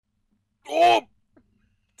Oh!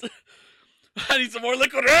 I need some more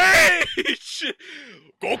liquid rage!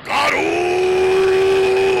 Gokaru!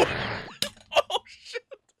 Oh, shit!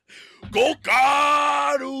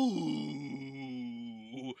 Gokaru!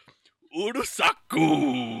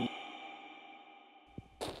 Urusaku!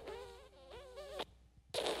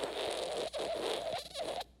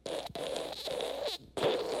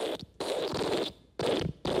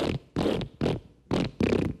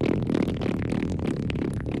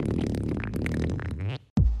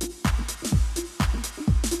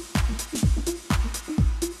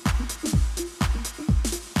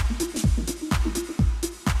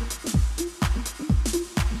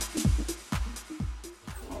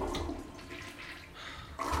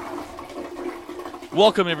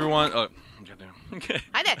 Welcome, everyone. Oh, goddamn. Okay.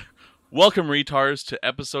 Hi there. Welcome, retards, to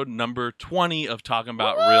episode number 20 of Talking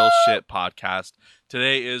About Real Shit podcast.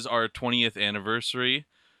 Today is our 20th anniversary.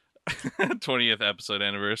 20th episode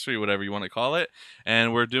anniversary, whatever you want to call it.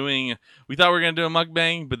 And we thought we were going to do a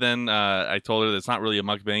mukbang, but then I told her that it's not really a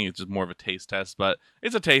mukbang, it's just more of a taste test. But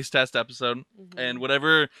it's a taste test episode. Mm-hmm. And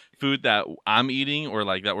whatever food that I'm eating or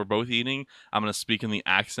like that we're both eating, I'm going to speak in the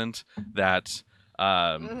accent that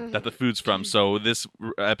the food's from. So this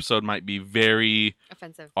episode might be very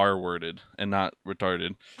Offensive. R-worded and not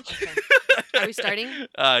retarded. Okay. Are we starting?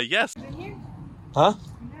 Yes. Been here? Huh?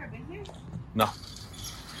 You've never been here? No.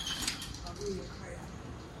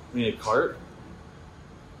 We need a cart?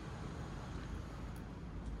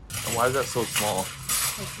 Why is that so small?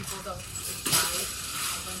 Because people don't buy a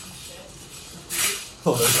bunch of shit.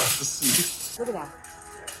 Oh, there's lots to see. Look at that.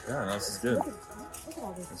 Yeah, no, this is good. Look at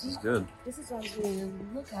all this. This is good. This is what I was going to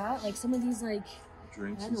look at. Like some of these, like,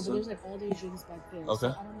 Drinks I and don't know, but stuff. there's like all these drinks back there. Okay. So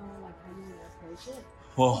I don't know, like, how you would approach it.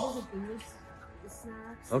 Whoa. There's like English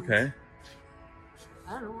snacks. Okay.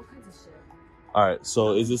 I don't know, all kinds of shit. All right.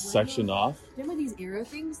 So is this sectioned off? Remember these arrow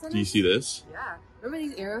things? Do you see this? Yeah. Remember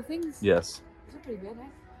these arrow things? Yes. These are pretty good, eh?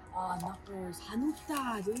 Knuckles.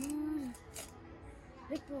 Hanuta, dude.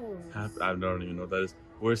 Hippos. I don't even know what that is.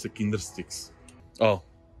 Where's the Kindersticks? Oh.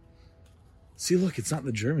 See, look, it's not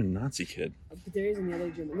the German Nazi kid. But there is another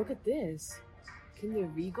German. Look at this. Kinder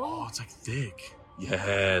Regal. Oh, it's like thick.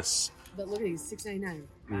 Yes. But look at these, $6.99.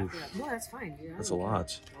 Oof. No, that's fine, dude. That's a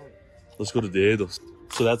lot. Let's go to Dedos.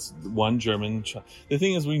 So that's one German. The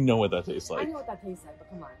thing is, we know what that tastes I like. know what that tastes like, but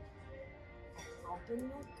come on.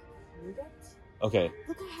 Alpenmilk nougat. Okay,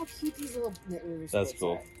 Look at how cute these little knitters that's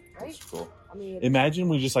cool. are, right? That's cool. I mean, Imagine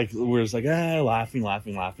we just we're just laughing,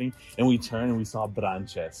 and we turn and we saw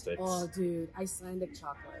branche sticks. oh, dude, Icelandic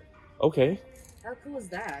chocolate. Okay, How cool is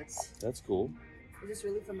that? that's cool. Is this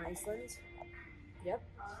really from Iceland? Yep.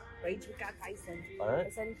 Rage we got Iceland. All right.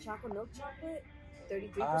 Icelandic chocolate, milk chocolate,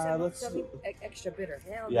 33%. let's- Extra bitter.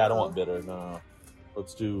 Hell Yeah, I don't no. want bitter. No.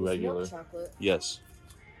 Let's do It's regular. milk chocolate. Yes.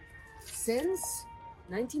 Since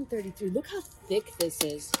 1933. Look how thick this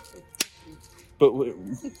is. But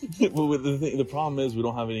the problem is we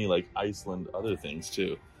don't have any like Iceland other things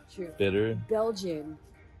too. True. Bitter. Belgian.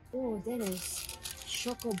 Oh, Dennis.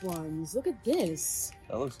 Choco buns. Look at this.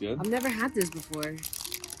 That looks good. I've never had this before.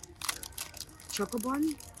 Choco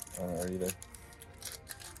bun? I don't know either.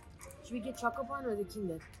 Should we get choco bun or the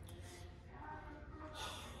Kinder?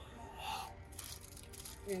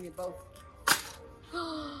 We're gonna get both.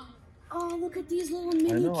 Oh, look at these little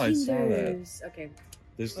mini know, I saw that. Kinders. Okay.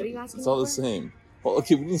 There's, What are you asking it's all the for? same. Well,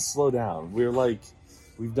 okay, we need to slow down.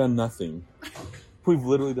 We've done nothing. We've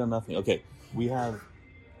literally done nothing. Okay, we have.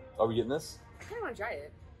 Are we getting this? I kind of want to try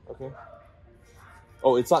it. Okay.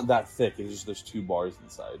 Oh, it's not that thick. It's just there's 2 bars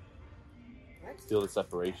inside. What? Feel the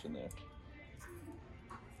separation there.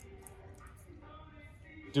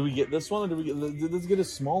 Do we get this one, or do we get? Let's get a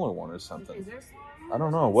smaller one or something. Is there a small one? I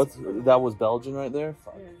don't know. That was Belgian right there?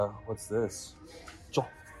 Fuck. Yeah. What's this?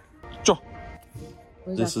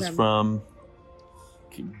 Where's This that is from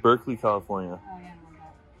Berkeley, California. Oh, yeah, I know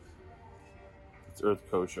that. It's Earth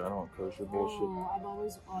Kosher. I don't want kosher bullshit. Oh, I've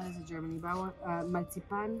always in Germany, but I want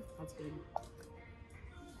marzipan. That's good.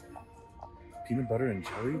 Peanut butter and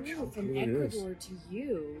jelly? Oh, from Ecuador to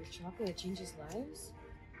you. Chocolate that changes lives?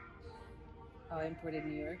 Oh, imported in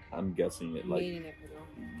New York. I'm guessing it Made in Ecuador.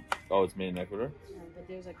 Oh, it's made in Ecuador? Yeah, but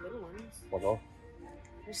there's like little ones. What else?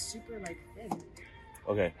 They're super like thin.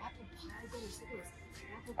 Okay. Apple pie, they're stickers.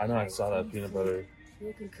 Apple I know I pie, saw that fun peanut food, butter.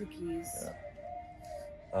 Milk and cookies.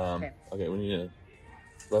 Yeah. Okay, we need to.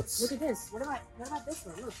 Let's. Look at this. What about this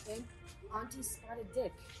one? Look, okay. Auntie Spotted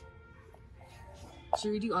Dick.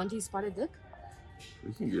 Should we do Auntie Spotted Dick?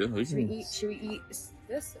 We can get it. Should we eat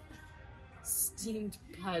this? Steamed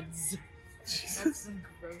puds. That's the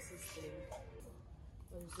grossest thing.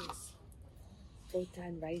 What is this?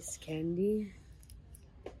 Botan rice candy.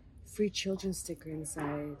 free children's sticker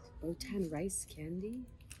inside. Botan rice candy.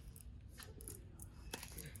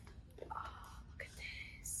 Oh, look at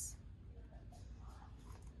this.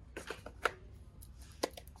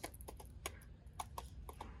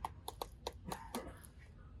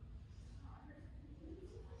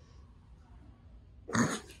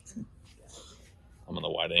 I'm on the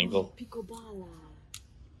wide angle. Picoballa.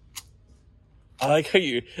 I like how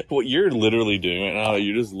what you're literally doing right now.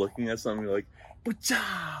 You're just looking at something you're like,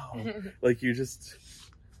 "Wow!" Like you just.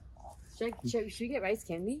 Should we get rice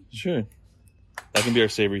candy? Sure. That can be our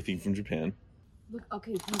savory thing from Japan. Look,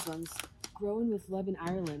 okay, these ones. Grown with love in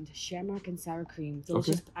Ireland. Shamrock and sour cream.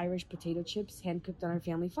 Delicious Irish potato chips, hand cooked on our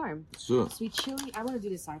family farm. Let's do it. Sweet chili. I want to do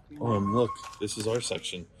the sour cream. Look, this is our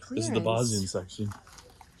section. This is the Bosnian section.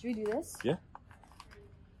 Should we do this? Yeah.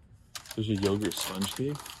 There's a yogurt sponge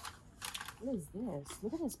cake. What is this?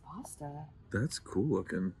 Look at this pasta. That's cool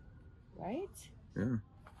looking. Right? Yeah.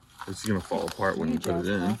 It's gonna fall apart when you put it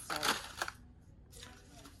in. Pasta.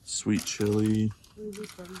 Sweet chili. Where is this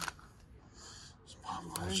from?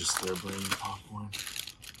 I was just there bringing popcorn.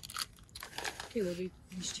 Okay, we'll do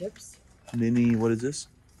these chips. Mini, what is this?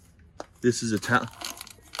 This is Italian.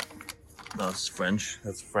 No, it's French.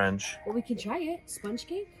 That's French. Well, we can try it. Sponge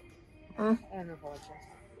cake? I don't know if I want to try.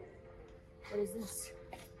 What is this?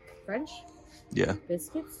 French? Yeah.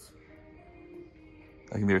 Biscuits?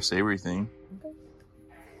 That can be our savory thing. Okay.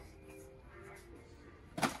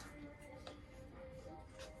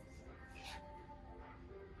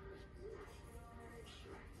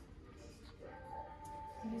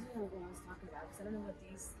 You know what I was talking about, because I don't know what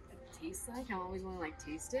these taste like. I always want to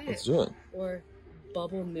taste it. Let's do it. Or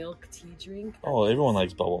bubble milk tea drink. Oh, everyone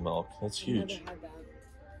likes bubble milk. That's I've never huge. had that.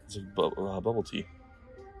 It's like bubble tea.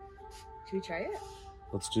 Should we try it?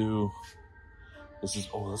 Let's do. Let's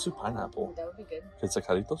do pineapple. That would be good. It's like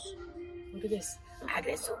Caritos. Look at this.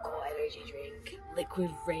 Agresuco energy drink.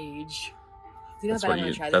 Liquid Rage. Do you know That's if I what want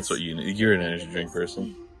you. to try That's this? what you. You're an energy drink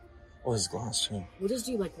person. Oh, this glass too. We'll just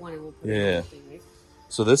do one and we'll put Yeah. it on the thing, right?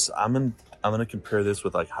 So this, I'm gonna compare this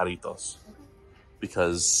with like Jaritos,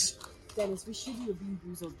 because Dennis, we should do a Bean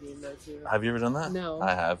Boozled game though too. have you ever done that? No.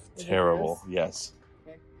 I have. Is it Terrible. gross? Yes.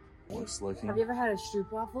 Okay. Looks looking. Have you ever had a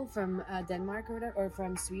stroopwafel from Denmark or whatever, or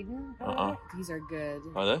from Sweden? Or whatever? These are good.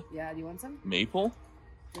 Are they Yeah, do you want some? maple?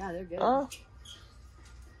 Yeah, they're good.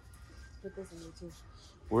 Put this in there too.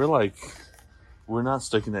 We're not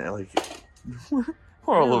sticking to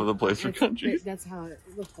we're all No, over the place for countries. That's how it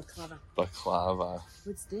looks. Baklava. Baklava.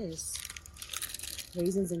 What's this?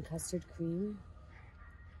 Raisins and custard cream.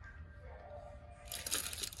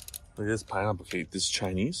 Look at this pineapple cake. This is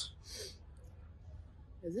Chinese.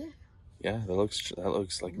 Is it? Yeah, that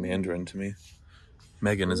looks like Mandarin to me.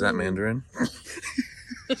 Megan, is that Mandarin?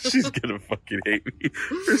 She's gonna fucking hate me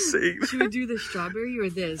for saying that. Should we do the strawberry or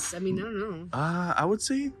this? I mean, I don't know. I would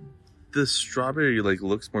say the strawberry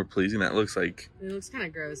looks more pleasing. That looks like. It looks kind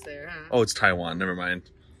of gross there, huh? Oh, it's Taiwan. Never mind.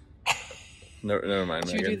 Never mind,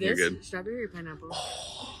 Should Megan. we do You're this? good. Strawberry or pineapple?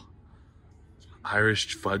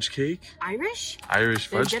 Irish fudge cake. Irish? Irish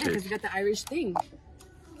They're fudge getting because cake. you got the Irish thing.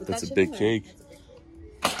 Put That's that a shit big in there. cake. That's a big cake.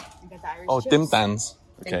 You got the Irish Oh, chips. Tim Tams.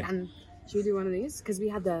 Okay. And should we do one of these? Because we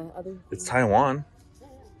had the other. It's Taiwan.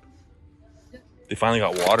 They finally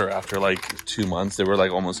got water after 2 months. They were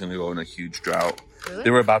almost going to go in a huge drought. Really? They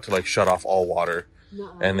were about to shut off all water,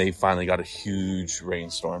 Nuh-uh. and they finally got a huge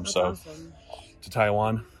rainstorm. That's So awesome. to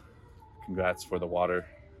Taiwan, congrats for the water.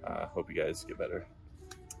 Hope you guys get better.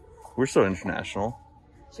 We're so international.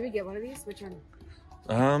 Should we get one of these? Which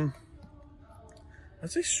one?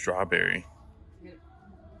 I'd say strawberry.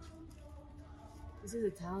 This is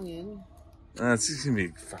Italian. It's just gonna be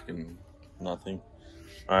fucking nothing.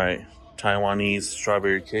 All right, Taiwanese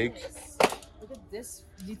strawberry cake. Look at this.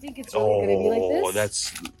 Do you think it's really gonna be like this?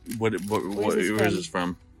 That's what? Where is this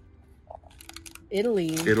from?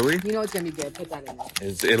 Italy. Italy? You know it's gonna be good. Put that in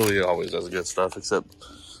there. Italy always does good stuff, except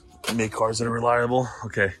make cars that are reliable.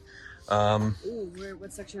 Okay. Ooh,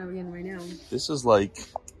 what section are we in right now? This is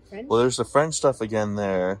French? well, there's the French stuff again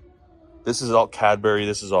there. This is all Cadbury.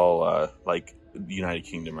 This is all United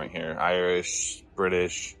Kingdom right here. Irish,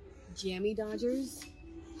 British, Jammy Dodgers.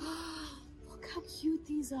 Look how cute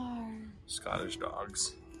these are. Scottish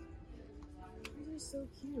dogs. These are so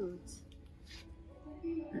cute.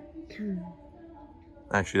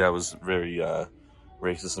 Actually, that was very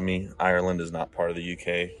racist of me. Ireland is not part of the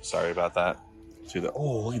UK. Sorry about that.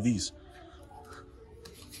 Look at these.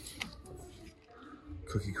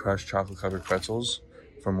 Cookie Crush chocolate covered pretzels.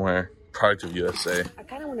 From where? Product of USA. I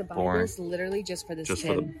kind of want to buy Boring. this literally just for this Just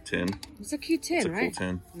tin. for the tin. It's a cute tin, It's a right? cool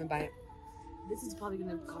tin. I'm gonna buy it. This is probably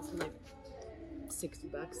gonna cost me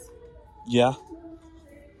 $60. Yeah.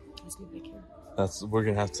 Let's be big here. We're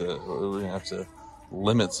gonna have to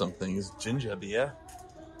limit some things. Ginger beer.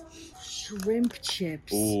 Shrimp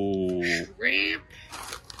chips. Ooh. Shrimp.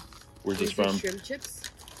 Where's this Is it from? shrimp chips?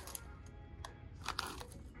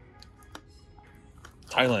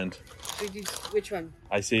 Thailand. Which one?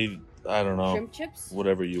 I say, I don't know. Shrimp chips?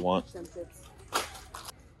 Whatever you want. Shrimp chips.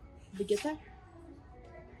 Did you get that?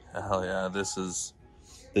 Hell yeah.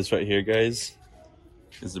 This right here, guys,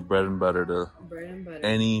 is the bread and butter to Bread and butter.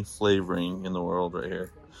 any flavoring in the world right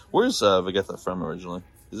here. Where's Vegeta from originally?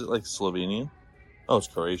 Is it like Slovenian? Oh, it's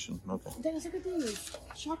Croatian. Okay. Dennis, look at these.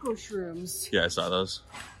 Choco shrooms. Yeah, I saw those.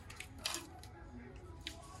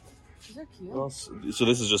 These are cute. Well, so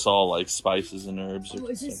this is just all like spices and herbs. Oh,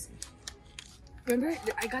 is this... Remember,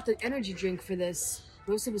 I got the energy drink for this.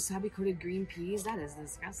 Roasted wasabi coated green peas. That is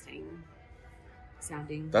disgusting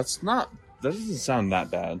sounding. That doesn't sound that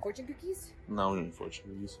bad. Fortune cookies? No, we don't need fortune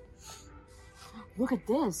cookies. Look at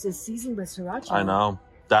this. It's seasoned with sriracha. I know.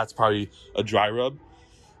 That's probably a dry rub.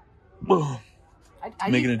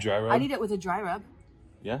 Making a dry rub. I need it with a dry rub.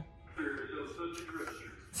 Yeah.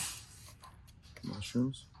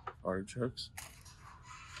 Mushrooms, artichokes.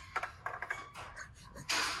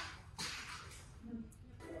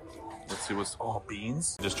 Let's see what's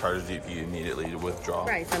beans. Just charge you if you immediately to withdraw.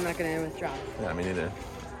 Right, so I'm not gonna withdraw. Yeah, me neither.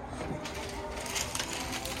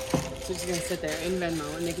 So it's gonna sit there in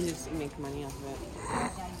Venmo and they can just make money off of it.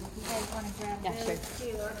 Guys, if you guys want to grab Yeah, those sure.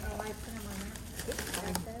 too, or if I put them on that.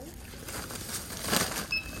 Like those.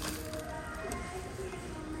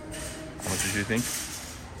 How much did you think?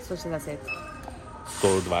 So should I say?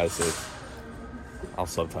 Gold devices. I'll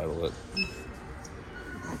subtitle it.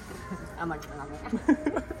 I'm not gonna have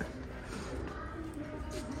it.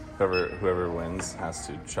 Whoever wins has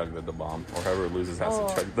to chug the bomb, or whoever loses has to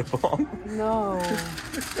chug the bomb. No. No.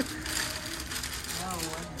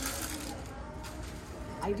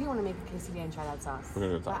 I do want to make a quesadilla and try that sauce. We're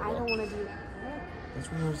gonna but Taco I Bell. don't want to do. That's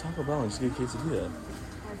what we're going to Taco Bell and just get a quesadilla.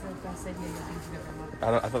 That's the best idea you think to get I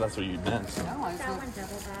thought that's what you meant. No, I Is just that want. one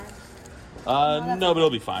double bag? No, but it'll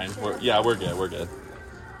be fine. We're good. We're good.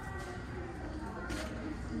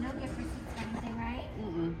 No gift receipts or anything, right?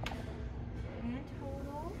 Mm-mm. And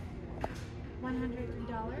total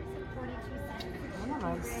 $103.42.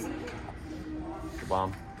 Nice. The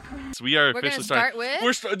bomb. So we are We're officially gonna start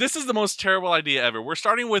starting. with? This is the most terrible idea ever. We're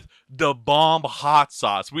starting with the bomb hot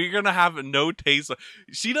sauce. We're gonna have no taste.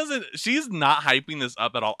 She's not hyping this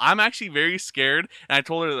up at all. I'm actually very scared, and I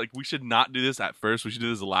told her like we should not do this at first. We should do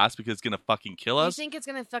this last because it's gonna fucking kill You us. think it's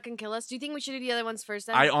gonna fucking kill us? Do you think we should do the other ones first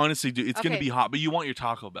then? I honestly do. It's gonna Okay. be hot, but you want your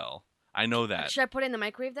Taco Bell. I know that. Should I put it in the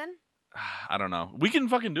microwave then? I don't know. We can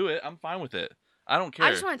fucking do it. I'm fine with it. I don't care.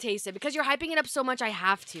 I just want to taste it because you're hyping it up so much. I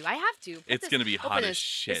have to. Put It's this- gonna be open hot as this.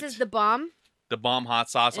 shit. This is the bomb. The bomb hot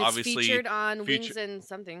sauce, It's obviously featured on feature- Wings and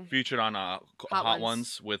something. featured on Hot Ones.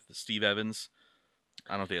 Ones with Steve Evans.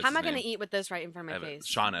 I don't think that's How am I his gonna name. eat with this right in front of my Evans.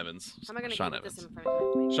 face? Sean Evans. How am I gonna Sean eat with this Evans. in front of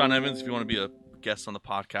my face? Sean Evans, if you want to be a guest on the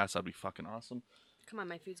podcast, that'd be fucking awesome. Come on,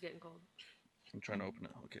 my food's getting cold. I'm trying to open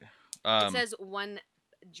it. Okay. It says 1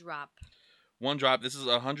 drop. One drop. This is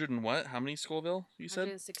 100 and what? How many Scoville? You said?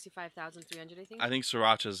 165,300, I think. I think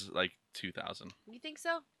Sriracha's like 2,000. You think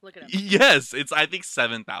so? Look it up. Yes, it's I think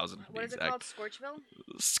 7,000. to be What is it exact. called? Scorchville?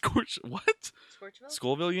 Scorch. What? Scorchville?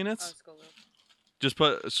 Scoville Oh, units? Scoville. Just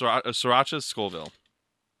put Sriracha's Scoville.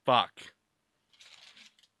 Fuck.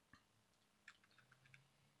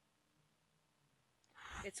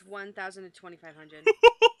 It's 1,000 to 2,500.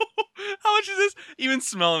 How much is this? Even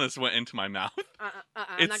smelling this went into my mouth. I'm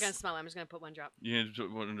not It's- gonna smell it. I'm just gonna put 1 drop. You need to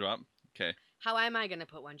put one drop? Okay. How am I gonna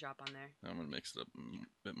put 1 drop on there? I'm going to mix it up a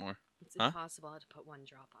bit more. It's Huh? impossible to put 1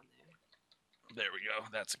 drop on there. There we go.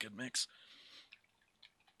 That's a good mix.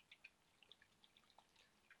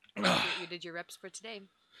 You did your reps for today.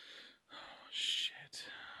 Shit.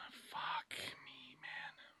 Fuck me,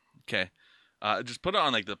 man. Okay. Just put it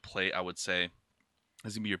on like the plate, I would say.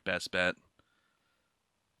 That's going to be your best bet.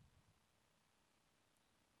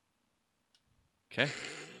 Okay.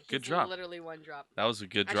 Good It's drop. Literally 1 drop. That was a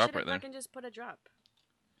good I drop should've right there. fucking just put a drop.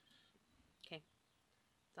 Okay.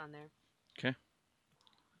 It's on there. Okay. It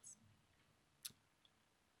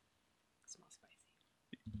smells spicy.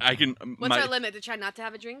 I can. What's our limit? To try not to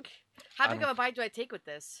have a drink? How I big don't- of a bite do I take with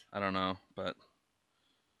this? I don't know, but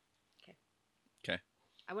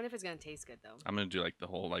I wonder if it's gonna taste good though. I'm going to do like the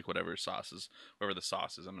whole, like whatever sauces, whatever the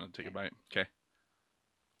sauce is, I'm going to take a bite. Okay.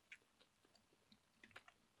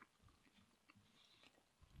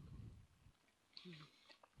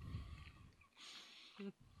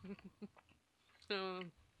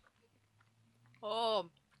 Oh.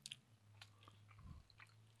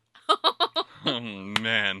 Oh,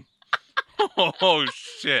 man. Oh,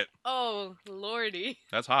 shit. Oh, lordy.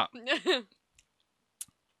 That's hot.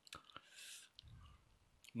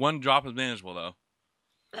 One drop is manageable though.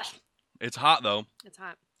 It's hot though. It's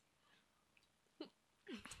hot.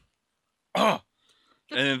 Oh.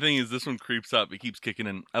 And the thing is, this one creeps up. It keeps kicking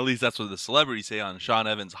in. At least that's what the celebrities say on Sean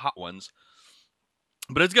Evans' Hot Ones.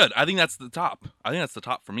 But it's good. I think that's the top. I think that's the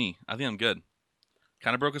top for me. I think I'm good.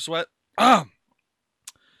 Kind of broke a sweat. I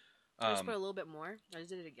just put a little bit more. I just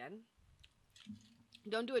did it again.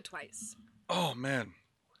 Don't do it twice. Oh man.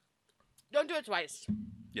 Don't do it twice.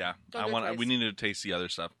 Yeah. Don't do it twice. We need to taste the other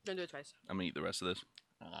stuff. Don't do it twice. I'm gonna eat the rest of this.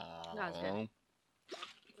 No, it's good.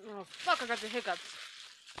 Oh, fuck, I got the hiccups.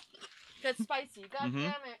 It's spicy. God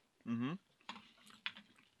damn it. Mm-hmm.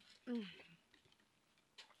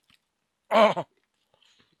 Oh!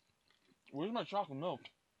 Where's my chocolate milk?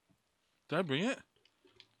 Did I bring it?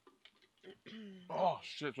 Oh,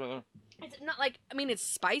 shit, it's right there. It's not like, I mean, it's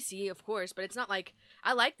spicy, of course, but it's not like,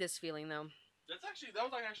 I like this feeling, though. That was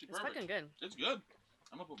actually It's perfect. fucking good. It's good.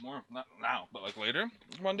 I'm gonna put more, not now, but like later,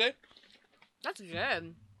 one day. That's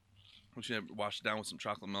good. We should wash it down with some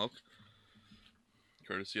chocolate milk.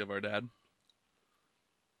 Courtesy of our dad.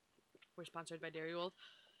 We're sponsored by Dairy World.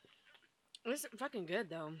 It's fucking good,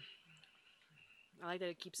 though. I like that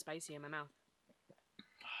it keeps spicy in my mouth.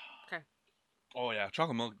 Okay. Oh yeah,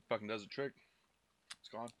 chocolate milk fucking does a trick. It's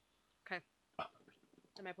gone.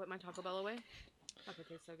 Am I put my Taco Bell away? Fuck, it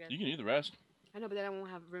tastes so good. You can eat the rest. I know, but then I won't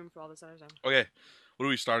have room for all this other stuff. Okay, what are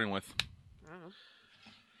we starting with? I don't know.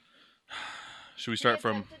 Should we start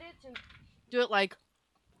from? Do it like...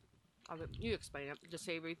 You explain it. The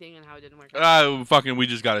savory thing and how it didn't work. Fucking, we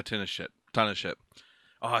just got a ton of shit.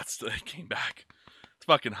 Oh, it came back. It's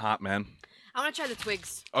fucking hot, man. I want to try the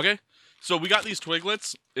twigs. Okay, so we got these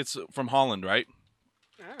Twiglets. It's from Holland, right?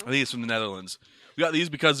 I don't I know. think it's from the Netherlands. We got these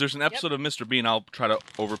because there's an episode of Mr. Bean. I'll try to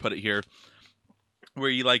overput it here, where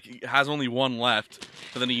he like has only one left,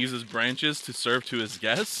 but then he uses branches to serve to his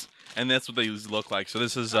guests, and that's what they look like. So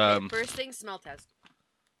this is Okay, first thing, smell test.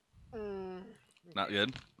 not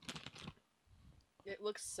good. It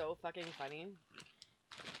looks so fucking funny.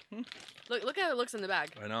 Look how it looks in the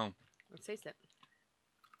bag. I know. Let's taste it.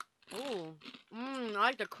 Ooh. I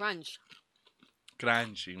like the crunch.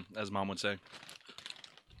 Crunchy, as Mom would say.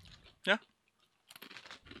 Yeah.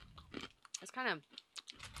 It's kind of...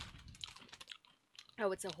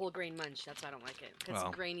 Oh, it's a whole grain munch. That's why I don't like it. It's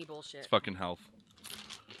Well, grainy bullshit. It's fucking health.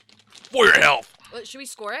 For your health. Well, should we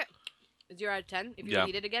score it? 0 out of 10? If you Yeah. would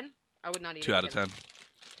eat it again? I would not eat 2 it out of again. 10.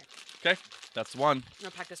 Okay, that's the one. I'm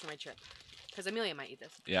going to pack this for my trip. Because Amelia might eat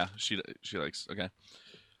this. Yeah, she likes. Okay.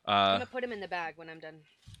 I'm going to put him in the bag when I'm done.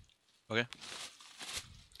 Okay.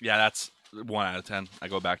 Yeah, that's 1 out of 10. I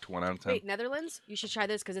go back to 1 out of 10. Wait, Netherlands? You should try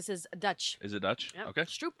this because this is Dutch. Is it Dutch? Yep. Okay.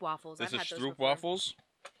 Stroop waffles. This I've is had those Stroop before. waffles.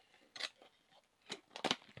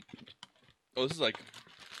 Oh, this is like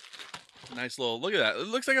a nice little. Look at that. It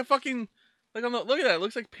looks like a fucking. Like on the. Look at that. It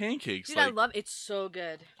looks like pancakes. Dude, like, I love It's so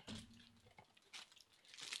good.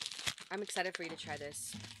 I'm excited for you to try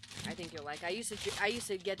this. I think you'll like. I used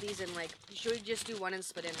to get these in like. Should we just do one and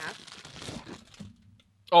split in half?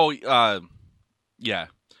 Oh, yeah.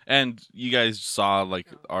 And you guys saw like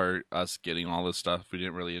us getting all this stuff. We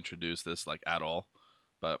didn't really introduce this like at all,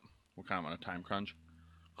 but we're kind of on a time crunch.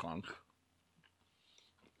 Clunk.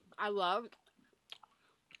 I love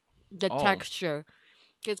the Oh. texture.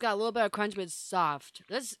 It's got a little bit of crunch, but it's soft.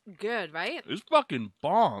 That's good, right? It's fucking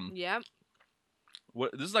bomb. Yep.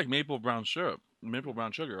 What? This is like maple brown sugar,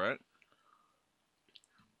 right?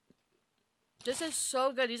 This is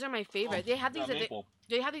so good. These are my favorite. They have these not at maple.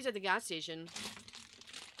 they have these at the gas station.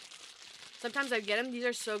 Sometimes I get them. These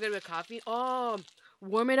are so good with coffee. Oh,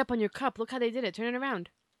 warm it up on your cup. Look how they did it. Turn it around.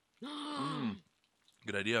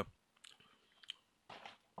 Good idea.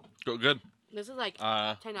 Go good. This is like 10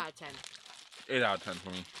 out of 10. 8 out of 10 for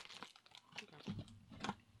me.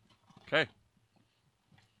 Okay.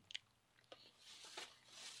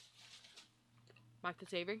 Back to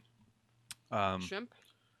savory. Shrimp.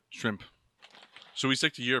 Shrimp. Should we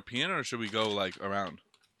stick to European or should we go like around?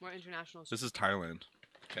 More international. This is Thailand.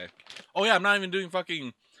 Okay. Oh yeah, I'm not even doing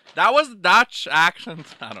fucking. That was Dutch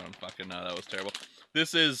accent. I don't fucking know. That was terrible.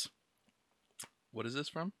 This is. What is this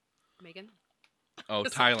from? Megan. Oh,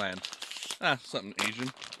 Thailand. Something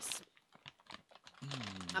Asian.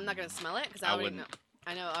 I'm not gonna smell it because I already know.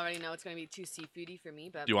 I already know it's gonna be too seafoody for me.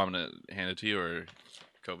 But Do you want me to hand it to you or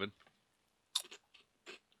COVID?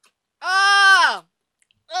 oh,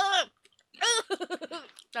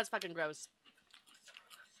 that's fucking gross.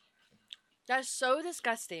 That's so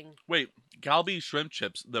disgusting. Wait, Galbi shrimp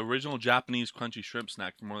chips, the original Japanese crunchy shrimp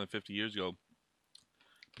snack from more than 50 years ago.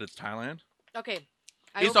 But it's Thailand? Okay.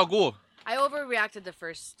 It's all good. I overreacted the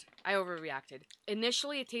first. I overreacted.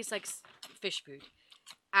 Initially, it tastes like fish food.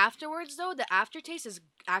 Afterwards, though, the aftertaste is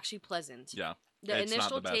actually pleasant. Yeah. The It's not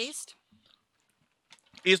initial the best. taste,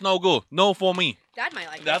 It's no good. No for me. Dad might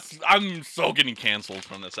like That's it. I'm so getting canceled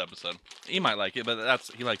from this episode. He might like it, but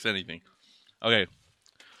he likes anything. Okay.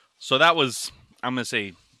 So that was I'm gonna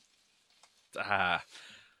say 2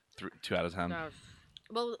 out of 10. No.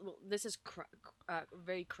 Well, this is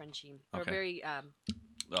very crunchy. Or Okay. very,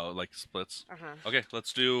 Oh, like splits. uh-huh. Okay,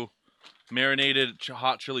 let's do marinated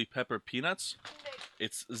hot chili pepper peanuts.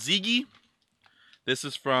 It's Ziggy. This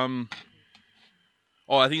is from.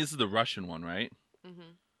 Oh, I think this is the Russian one, right?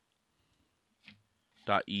 Mm-hmm.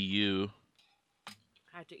 .eu.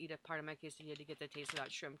 I had to eat a part of my quesadilla to get the taste of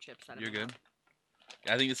that shrimp chips out of You're my good. mouth.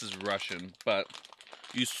 I think this is Russian, but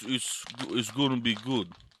it's gonna be good.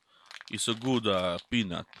 It's a good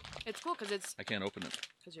peanut. It's cool because I can't open it.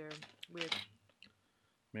 you're weird.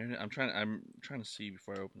 I'm trying to see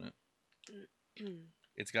before I open it. And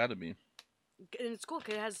It's got to be. it's cool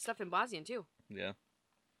because it has stuff in Bosnian, too. Yeah.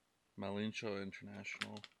 Malincho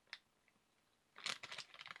International.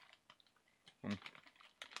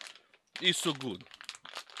 It's so good.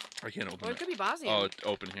 I can't open Or it. it could be Bosnian. Oh, it's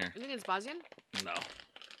open here. You think it's Bosnian? No.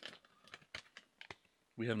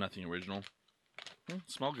 We have nothing original.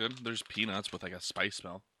 Smell good. There's peanuts with like a spice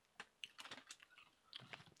smell.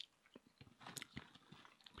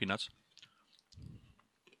 Peanuts.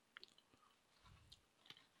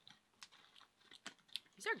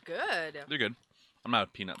 These are good. They're good. I'm not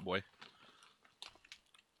a peanut boy.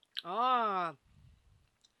 Oh.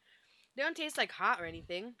 They don't taste like hot or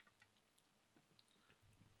anything.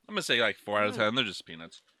 I'm gonna say like 4 out of 10. They're just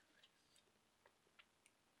peanuts.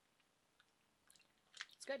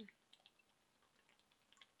 It's good.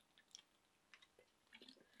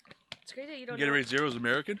 It's great that you don't know. Gatorade Zero is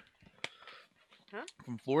American. Huh?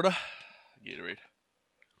 From Florida. Gatorade.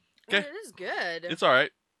 Oh, Okay. it is good. It's all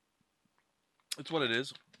right. It's what it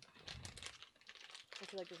is. I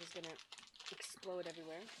feel like this is going to explode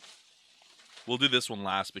everywhere. We'll do this one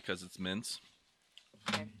last because it's mince.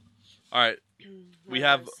 Okay. All right. What We is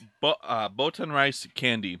have this? Botan rice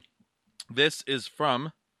candy. This is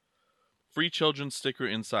from Free Children sticker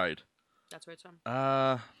inside. That's where it's from.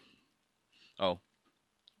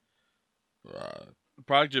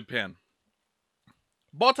 Product Japan.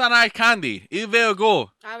 Botan rice candy. It's very good.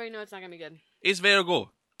 I already know it's not going to be good. It's very good.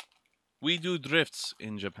 We do drifts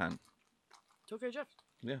in Japan. Tokyo Drift.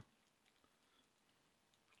 Yeah.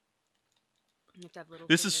 You have to have little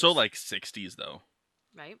This is so fingers, like 60s though.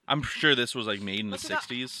 Right? I'm sure this was like made in the Plus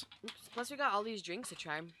we got- 60s. Oops. Plus, we got all these drinks to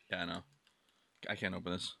try. Yeah, I know. I can't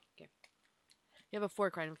open this. You have a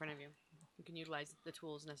fork right in front of you. You can utilize the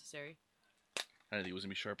tools necessary. I didn't think it was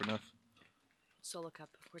gonna be sharp enough. Solo cup,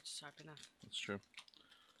 of course, sharp enough. That's true.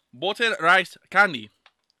 Botan rice candy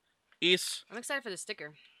is I'm excited for the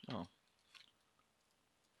sticker. oh.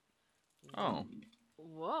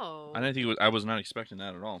 Whoa. I didn't think it was. I was not expecting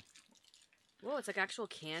that at all. Whoa, it's like actual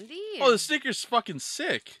candy? Oh, the sticker's fucking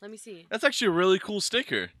sick. Let me see. That's actually a really cool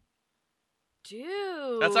sticker.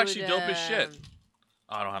 Dude. That's actually dope as shit.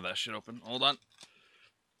 Oh, I don't have that shit open. Hold on.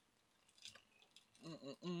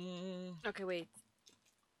 Okay, wait.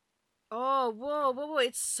 Oh, whoa.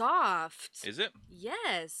 It's soft. Is it?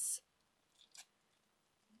 Yes.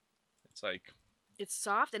 It's like It's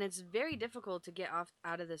soft and it's very difficult to get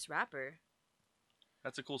out of this wrapper.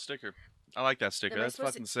 that's a cool sticker. I like that sticker. Am I That's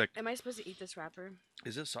supposed to- fucking sick. Am I supposed to eat this wrapper?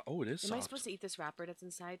 Is it? Oh, it is Am I soft. supposed to eat this wrapper that's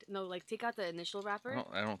inside? No, like take out the initial wrapper,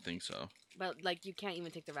 I don't think so. but like you can't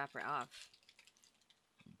even take the wrapper off.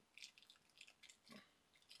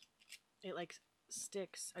 It like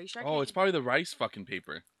sticks. Are you sure? I Oh, can't it's probably the rice fucking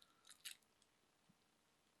paper.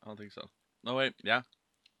 I don't think so. No, wait. Yeah.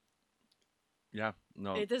 Yeah.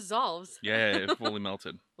 No. It dissolves. Yeah, it fully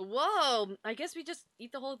melted. Whoa! I guess we just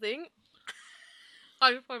eat the whole thing.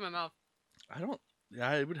 I just put it in my mouth. I don't. Yeah,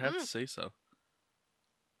 I would have to say so.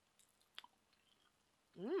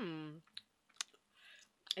 Mmm.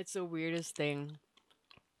 It's the weirdest thing.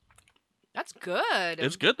 That's good.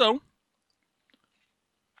 It's good though.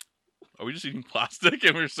 Are we just eating plastic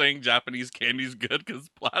and we're saying Japanese candy's good because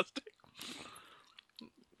plastic?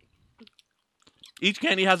 Each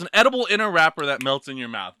candy has an edible inner wrapper that melts in your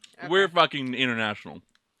mouth. Okay. We're fucking international.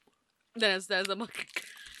 Then it says, I'm like,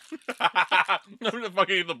 I'm gonna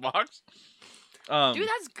fucking eat the box. dude,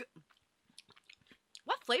 that's good.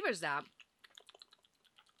 What flavor is that?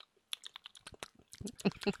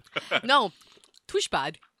 No, touche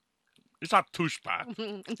bad. It's not touche pad.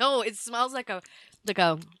 No, it smells like a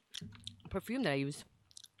perfume that I use.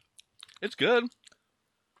 It's good.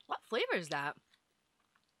 What flavor is that?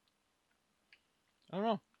 I don't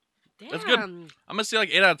know. Damn. That's good. I'm gonna say like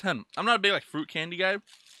 8 out of 10. I'm not a big like fruit candy guy,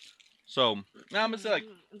 so now I'm gonna say like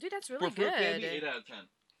Dude, that's for really fruit good. candy 8 out of 10.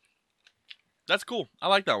 That's cool. I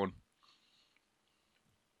like that one.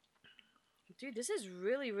 Dude, this is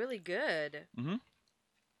really, really good. Mhm.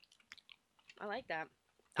 I like that.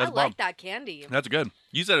 That's I like bomb. that candy. That's good.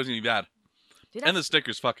 You said it was gonna be bad, Dude, and the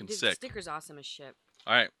sticker's fucking dude, the sick. sticker's awesome as shit.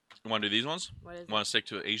 All right, you want to do these ones? What is Want it? to stick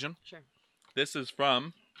to Asian? Sure. This is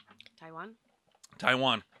from Taiwan?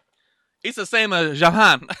 Taiwan. It's the same as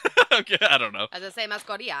Japan. Okay, I don't know. As the same as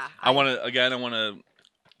Korea. I want to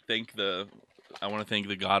thank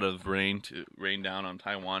the god of rain to rain down on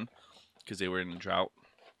Taiwan because they were in a drought.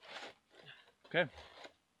 Okay,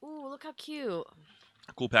 Ooh, look how cute.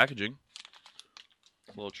 cool packaging.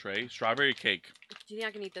 Little tray, strawberry cake. Do you think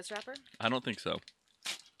I can eat this wrapper? I don't think so.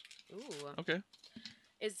 Ooh. Okay,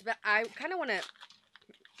 I kind of want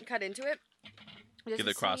to cut into it. just get to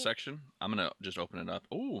the cross see- section. I'm gonna just open it up.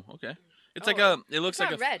 Ooh, okay. It's Oh, like a. It looks It's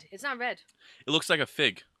like not red. It's not red. It looks like a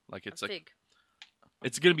fig. Like it's A like fig.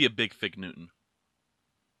 it's gonna be a big fig Newton.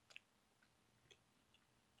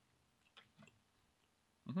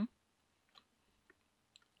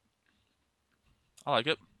 I like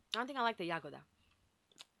it. I don't think I like the yagoda.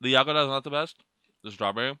 The yagoda is not the best. The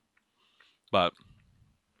strawberry, but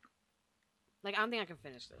Like, I don't think I can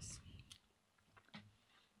finish this.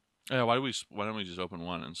 yeah. Why don't we just open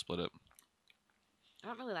one and split it? I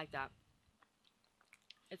don't really like that.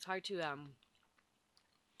 It's hard to I'm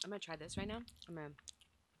gonna try this right now.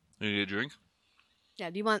 You get a drink.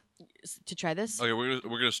 Yeah. Do you want to try this? Okay, we're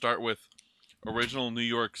gonna start with original New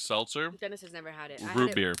York seltzer, Dennis has never had it.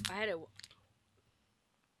 root beer. I had it.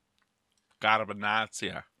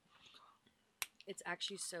 Garbanazia. It's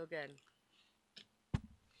actually so good.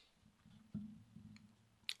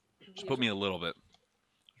 Just put me a little bit.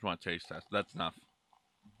 Just want to taste test. That's enough.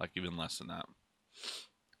 Like even less than that.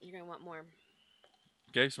 You're gonna want more.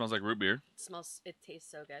 Okay, smells like root beer. It smells. It tastes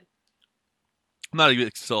so good. I'm not a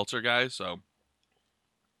big seltzer guy, so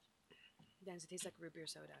Dennis, it tastes like root beer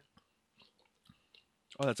soda,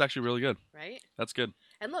 oh, that's actually really good. right? That's good.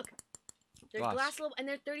 And look, they're Glass. glass little, and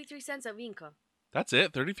they're 33 cents at Vinco. That's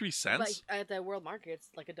it. 33 cents. But at the world market, it's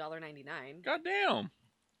like $1.99. God damn.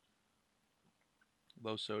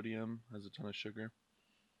 Low sodium, has a ton of sugar.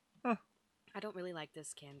 I don't really like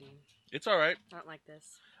this candy. It's all right. I don't like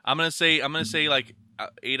this. I'm gonna say like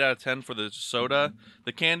 8 out of 10 for the soda.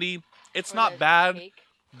 The candy, it's Or not the bad, cake.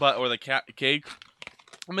 but or the cake.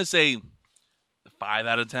 I'm gonna say 5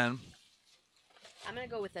 out of 10. I'm gonna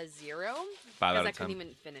go with a 0 5 out because I of 10. couldn't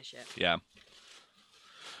even finish it. Yeah. I'm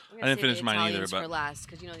I gonna didn't save finish the mine either, Italians but- for last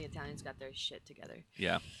because you know the Italians got their shit together.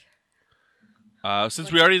 Yeah.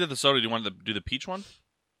 Since we already did the soda, do you want to do the peach one?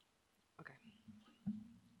 Okay.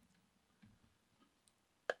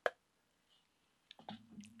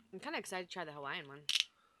 I'm kind of excited to try the Hawaiian one.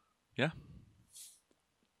 Yeah.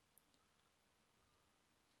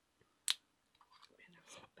 Man, that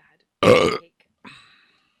was so bad. Cake.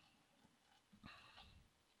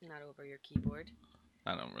 Not over your keyboard.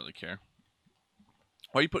 I don't really care.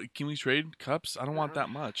 Why you put? Can we trade cups? I don't want Uh-uh. that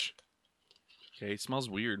much. Okay, it smells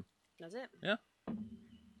weird. Does it? Yeah.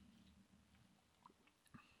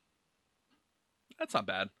 That's not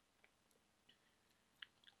bad.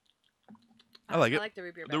 I like it. I like the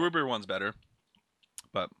root beer The better. root beer one's better,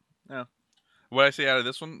 but yeah. What I say out of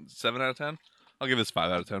this one? 7 out of 10. I'll give this 5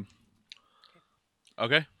 out of 10.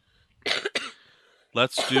 Okay.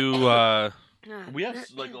 Let's do. We have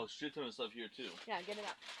like a shit ton of stuff here too. Yeah, get it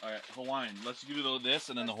out. All right, Hawaiian. Let's do this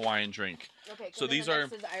and then the Hawaiian drink. Okay. So then these the are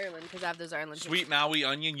next is Ireland because I have those Ireland. Sweet Maui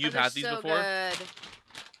onion. You've Those are had these so before. Good.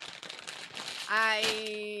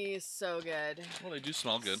 So good. Well, they do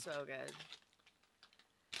smell good. So good.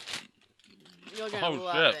 You're gonna Oh,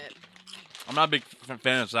 love shit. it. I'm not a big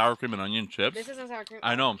fan of sour cream and onion chips. This isn't sour cream.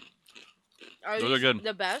 I know. Are Those are these good.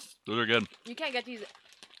 The best. Those are good. You can't get these.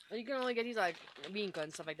 You can only get these like Vinco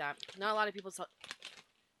and stuff like that. Not a lot of people sell.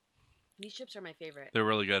 These chips are my favorite. They're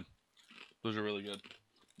really good. Those are really good.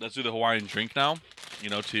 Let's do the Hawaiian drink now. You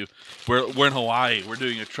know, we're in Hawaii. We're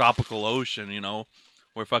doing a tropical ocean. You know,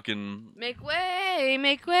 we're fucking. Make way,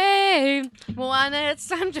 make way. One, it's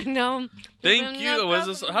time to know. Thank you. What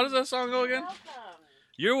is this? How does that song go again?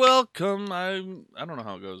 You're welcome. I don't know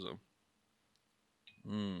how it goes though.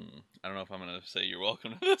 I don't know if I'm gonna say you're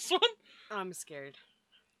welcome to this one. I'm scared.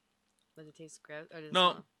 Does it taste gross? Or does it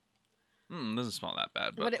No. smell- Doesn't smell that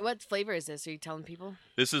bad. But What flavor is this? Are you telling people?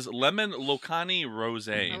 this is lemon locani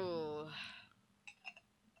rosé. Oh.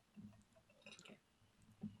 Okay.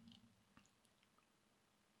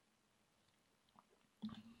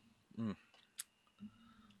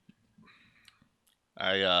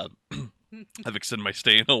 I I've extended my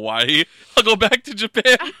stay in Hawaii. I'll go back to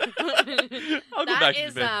Japan. I'll go back to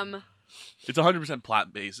Japan. It's 100%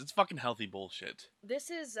 plant-based. It's fucking healthy bullshit. This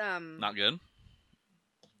is Not good?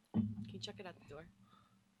 Can you check it out the door?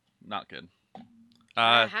 Not good.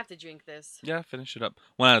 I have to drink this. Yeah, finish it up.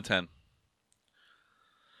 1 out of 10.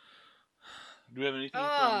 Do we have anything?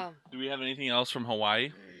 Do we have anything else from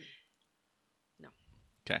Hawaii? No.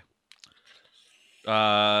 Okay.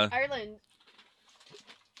 Ireland.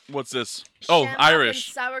 What's this? Oh, Shamrock Irish.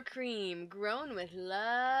 And sour cream, grown with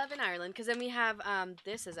love in Ireland. Because then we have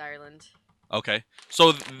this is Ireland. Okay.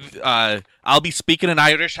 So I'll be speaking an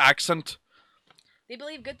Irish accent. They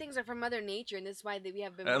believe good things are from Mother Nature, and this is why we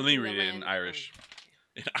have been. Let me read it in Irish.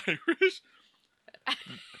 In Irish.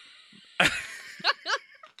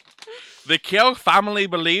 The Keogh family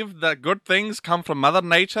believe that good things come from Mother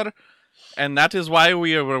Nature, and that is why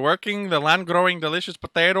we were working the land-growing delicious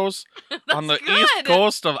potatoes on the east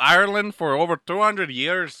coast of Ireland for over 200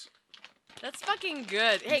 years. That's fucking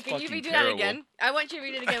good. Hey, can you redo that again? I want you to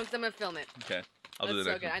read it again because I'm gonna film it. Okay, I'll do that.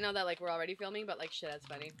 That's so good. I know that like we're already filming, but like shit, that's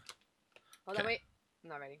funny. Hold on, wait. I'm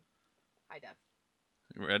not ready. Hi, Def.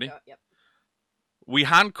 You ready? Oh, yep. We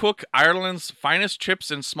hand cook Ireland's finest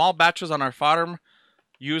chips in small batches on our farm,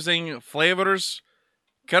 using flavors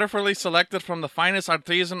carefully selected from the finest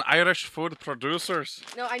artisan Irish food producers.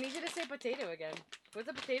 No, I need you to say potato again. What's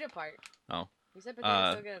the potato part? Oh. You said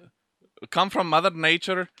potato so good. Come from Mother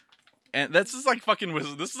Nature. And this is like fucking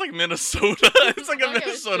this is like Minnesota. It's like a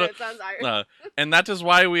Minnesota. It sounds Irish. And that is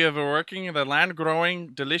why we have been working the land-growing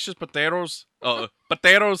delicious potatoes on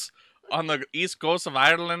the east coast of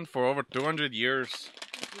Ireland for over 200 years.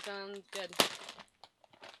 You sound good.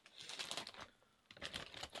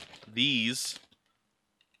 These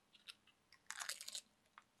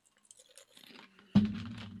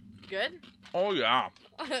good? Oh yeah.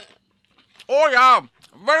 Oh yeah.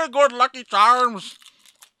 Very good, Lucky Charms.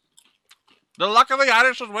 The luck of the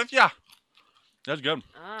Irish is with ya. That's good.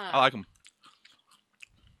 I like them.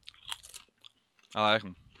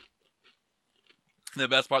 The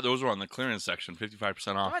best part, those were on the clearance section,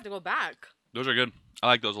 55% off. I have to go back. Those are good. I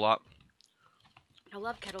like those a lot. I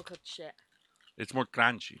love kettle cooked shit. It's more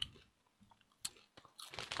crunchy.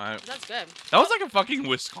 That's good. That was like a fucking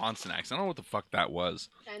Wisconsin accent. I don't know what the fuck that was.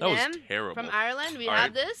 And that was then, terrible. From Ireland, we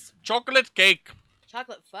have this. Chocolate cake.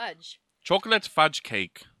 Chocolate fudge. Chocolate fudge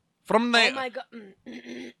cake. From the... Oh my god.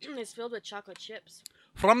 It's filled with chocolate chips.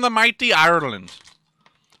 From the mighty Ireland.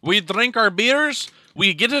 We drink our beers,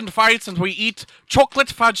 we get in fights, and we eat chocolate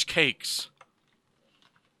fudge cakes.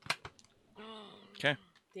 Okay.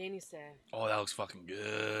 Danny said. Oh, that looks fucking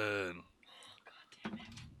good. God damn it.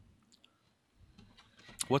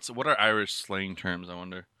 What are Irish slang terms, I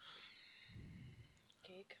wonder?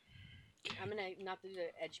 Cake. I'm gonna not do the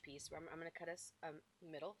edge piece. I'm gonna cut us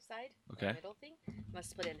middle side. Okay. Middle thing. I'm gonna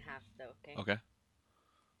split it in half though. Okay. Okay.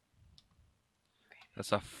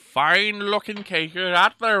 That's a fine looking cake you're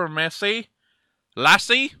out there, Missy.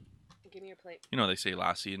 Lassie. Give me your plate. You know they say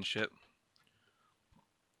lassie and shit.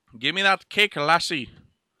 Give me that cake, Lassie.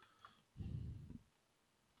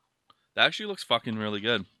 That actually looks fucking really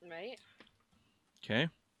good. Right? Okay.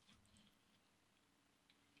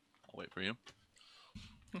 I'll wait for you.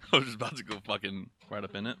 I was just about to go fucking right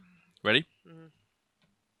up in it. Ready? Mm-hmm.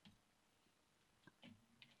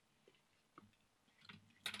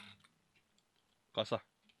 Casa.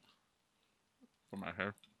 For my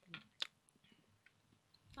hair.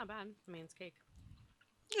 Not bad. I mean, it's cake.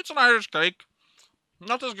 It's an Irish cake.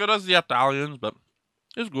 Not as good as the Italians, but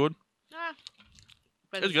it's good.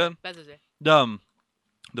 It's good. The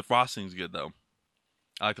frosting's good, though.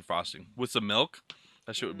 I like the frosting. With some milk,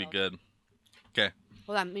 that shit would be good. Okay.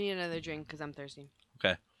 Hold on. We need another drink because I'm thirsty.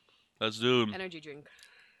 Okay. Let's do Energy drink.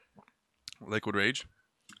 Liquid Rage.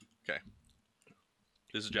 Okay.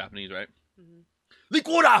 This is Japanese, right? Mm-hmm.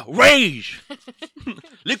 Liquid Rage!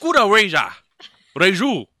 Liquid Rage!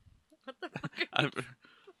 Reiju! What the fuck?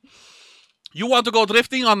 You want to go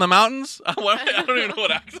drifting on the mountains? I don't even know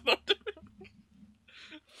what accent I'm doing.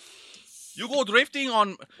 You go drifting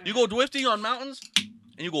on mountains,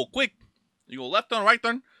 and you go quick. You go left turn, right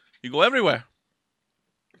turn. You go everywhere.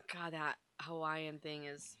 God, that Hawaiian thing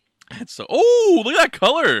is. It's so. Oh, look at that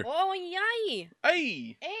color. Oh, yay!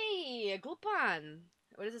 Hey. Hey, gulpan.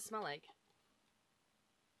 What does it smell like?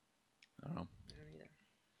 I don't know. I don't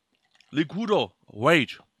either. Liquido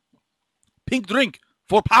Rage. Pink drink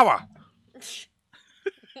for power.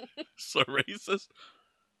 So racist.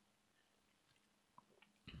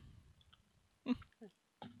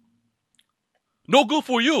 No good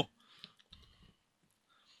for you.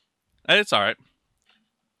 It's alright.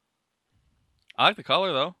 I like the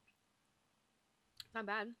color though. Not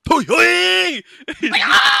bad. Hoi, hoi!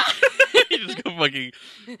 You just go fucking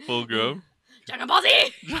full grow. Dragon Ball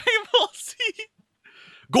Z! Dragon Ball Z!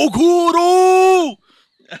 Gokuro!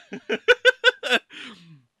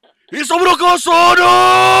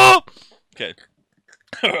 Isobrokosono! Okay.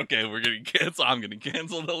 Okay, we're getting canceled. I'm getting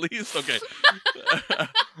canceled at least. Okay.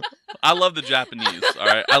 I love the Japanese,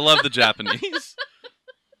 alright? I love the Japanese.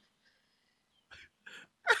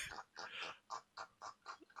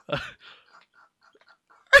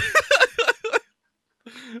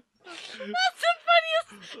 That's the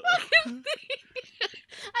funniest fucking thing.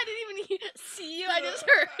 I didn't even see you. I just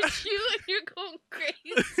heard you and you're going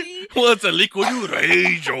crazy. What's a liquid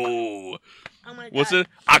Reijo? Oh my god. What's it?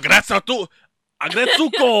 Agretsuko!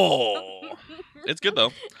 It's good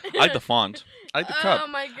though. I like the font. I like the cup. Oh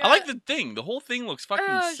my god. I like the thing. The whole thing looks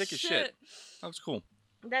fucking sick as shit. That looks cool.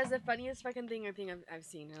 That's the funniest fucking thing I've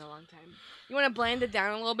seen in a long time. You want to blend it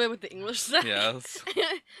down a little bit with the English stuff? Yes.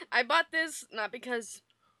 I bought this not because.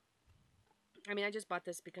 I mean, I just bought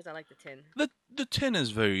this because I like the tin. The tin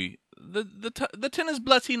is very the tin is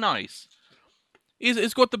bloody nice.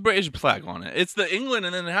 It's got the British flag on it. It's the England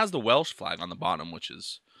and then it has the Welsh flag on the bottom, which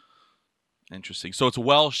is interesting. So it's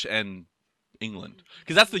Welsh and England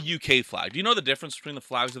because that's the UK flag. Do you know the difference between the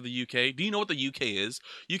flags of the UK? Do you know what the UK is?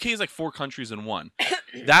 UK is like 4 countries in one.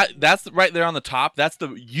 That's right there on the top. That's the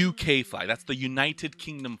UK flag. That's the United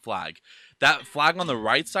Kingdom flag. That flag on the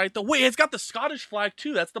right side, though. Wait, it's got the Scottish flag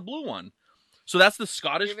too. That's the blue one. So that's the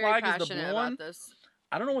Scottish You're very flag is the passionate blue about one. this.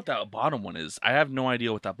 I don't know what that bottom one is. I have no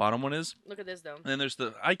idea what that bottom one is. Look at this though. And then there's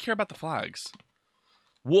I care about the flags.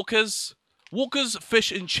 Walker's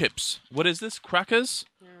Fish and Chips. What is this? Crackers?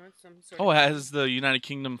 Yeah, it's some sort Oh, of- it has the United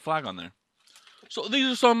Kingdom flag on there. So these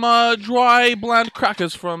are some dry, bland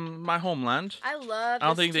crackers from my homeland. I love. I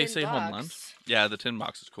don't this think they tin say box. homeland. Yeah, the tin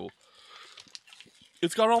box is cool.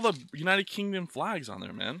 It's got all the United Kingdom flags on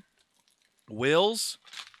there, man. Wales,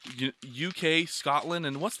 UK, Scotland,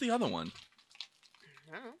 and what's the other one?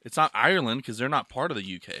 I don't know. It's not Ireland because they're not part of the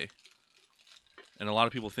UK. And a lot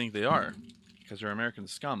of people think they are because they're American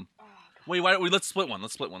scum. Oh, Wait, let's split one.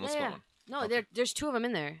 Let's split one. Let's yeah, split yeah. one. No, Okay. there's 2 of them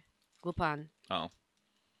in there. Glupan. Oh.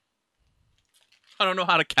 I don't know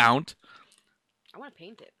how to count. I want to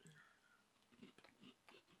paint it.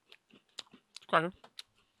 Cracker.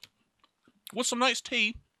 With some nice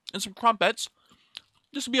tea and some crumpets.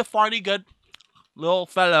 This would be a farty good little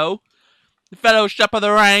fellow. The fellowship of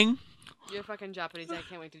the ring. You're fucking Japanese. I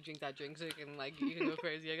can't wait to drink that drink so you can go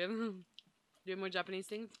crazy again. Do you have more Japanese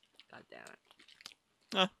things? God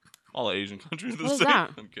damn it. All Asian countries the What is same.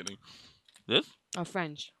 that? I'm kidding. This? Oh,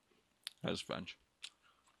 French. That's French.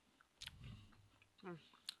 Mm.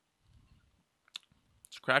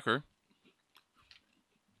 It's a cracker.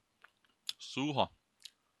 Suha.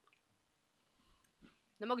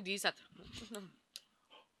 Не мог десять.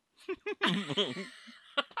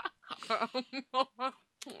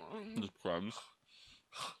 Just crumbs.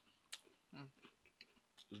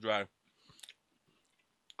 It's dry.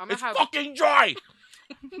 I'm gonna It's have. fucking dry!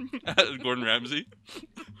 Gordon Ramsay.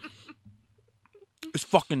 It's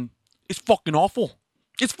fucking awful.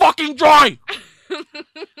 It's fucking dry! We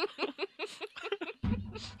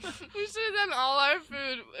should have done all our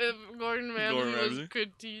food if Gordon Ramsay was Ramsay?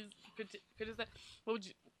 criticized. What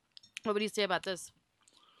would you say about this?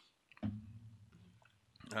 I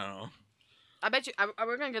don't know. I bet you.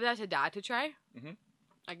 We're gonna give that to Dad to try. Mhm.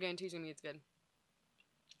 I guarantee he's gonna be it's good.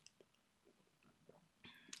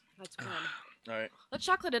 That's good. Alright. Let's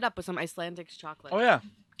chocolate it up with some Icelandic chocolate. Oh, yeah.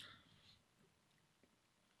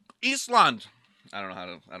 Eastland. I don't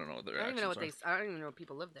know what their I don't even know what accents I don't even know what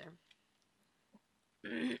people live there.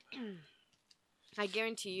 I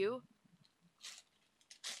guarantee you.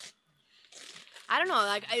 I don't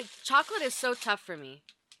know. Chocolate is so tough for me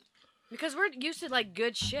because we're used to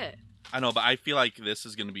good shit. I know, but I feel like this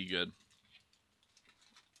is gonna be good.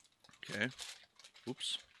 Okay.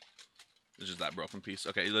 Oops. It's just that broken piece.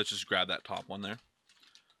 Okay, let's just grab that top one there.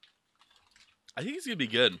 I think it's gonna be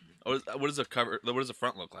good. What does the cover? What does the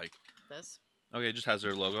front look like? This Okay, it just has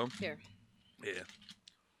their logo. here. Yeah.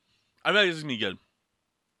 I bet it's gonna be good.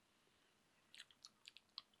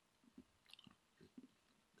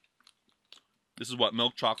 This is what,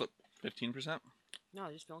 milk chocolate, 15%?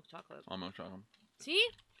 No, just milk chocolate. Oh, milk chocolate. See?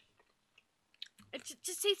 It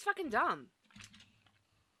just tastes fucking dumb.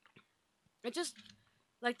 It just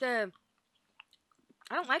I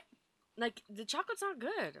don't like the chocolate's not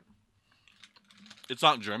good. It's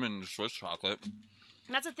not German Swiss chocolate.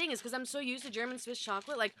 And that's the thing is because I'm so used to German Swiss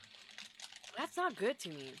chocolate, that's not good to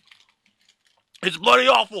me. It's bloody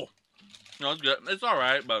awful. No, it's good. It's all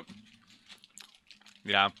right, but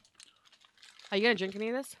yeah, Are you gonna drink any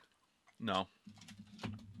of this? no.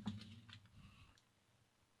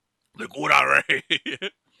 The curare.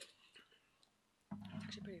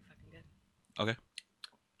 Actually, pretty fucking good. Okay.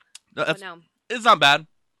 But That's, now, it's not bad,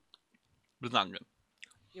 but it's not good.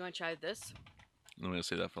 you want to try this? I'm gonna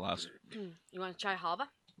say that for last. You want to try halva?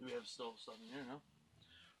 We have still stuff in here, no?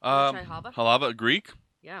 Wanna try halva? Halava, Greek.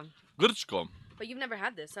 Yeah. Gryczko. But you've never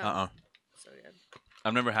had this, huh? Uh-uh. So good.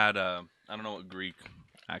 I've never had, I don't know what Greek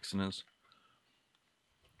accent is.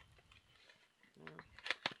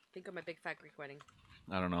 Think of my big fat Greek wedding.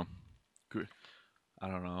 I don't know. I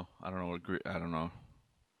don't know. I don't know what Greek, I don't know.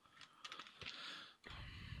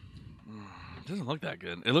 It doesn't look that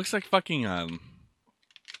good. It looks like fucking,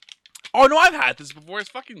 Oh, no, I've had this before. It's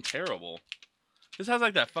fucking terrible. This has,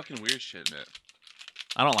 like, that fucking weird shit in it.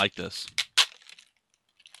 I don't like this.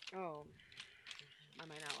 Oh. I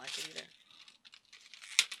might not like it either.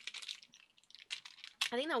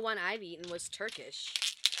 I think the one I've eaten was Turkish.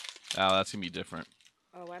 Oh, that's gonna be different.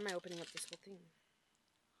 Oh, why am I opening up this whole thing?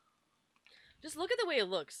 Just look at the way it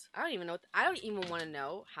looks. I don't even know. I don't even want to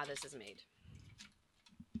know how this is made.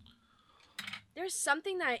 There's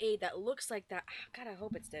something that I ate that looks like that. God, I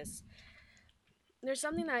hope it's this. There's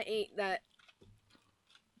something that I ate that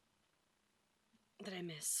I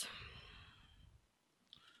miss.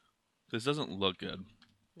 This doesn't look good.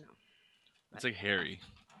 No. It's like hairy.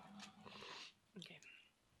 Okay.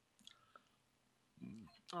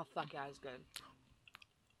 Oh fuck yeah, it's good.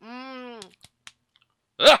 Mmm.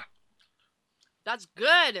 Ah! That's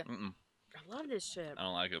good. Mm-mm. I love this shit. I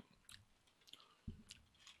don't like it.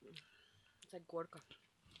 It's like gorka.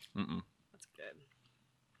 Mm-mm. That's good.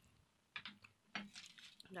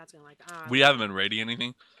 That's gonna like. We haven't been rating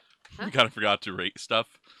anything. Huh? We kind of forgot to rate stuff.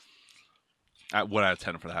 At 1 out of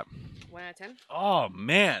 10 for that. 1 out of 10. Oh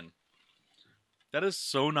man, that is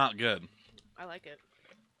so not good. I like it.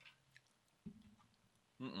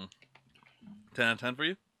 10 out of 10 for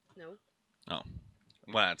you? No. Oh,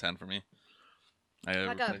 1 out of 10 for me. I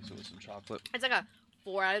Like a- replaced it with some chocolate. It's like a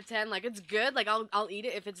 4 out of 10. Like it's good. Like I'll eat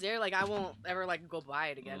it if it's there. Like I won't ever like go buy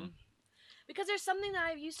it again. Because there's something that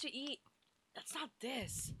I used to eat that's not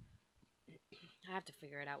this. I have to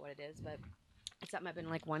figure it out what it is, but it's something I've been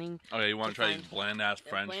like wanting. Okay, you want to try Fine. these bland ass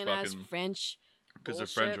French Bland ass fucking? French. Because the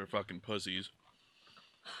French bullshit. are fucking pussies.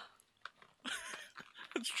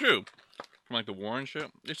 It's true. From like the war and shit.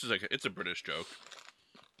 It's just like it's a British joke.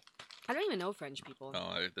 I don't even know French people.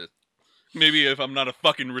 Oh, maybe if I'm not a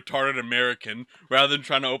fucking retarded American, rather than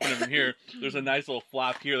trying to open it from here, there's a nice little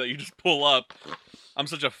flap here that you just pull up. I'm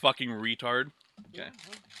such a fucking retard. Okay.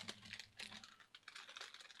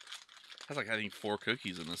 Has like I think 4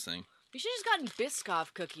 cookies in this thing. You should have just gotten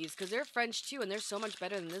Biscoff cookies because they're French too, and they're so much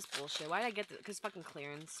better than this bullshit. Why did I get this? Because fucking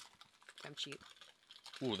clearance. I'm cheap.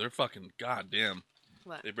 Ooh, they're fucking goddamn.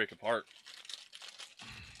 What? They break apart.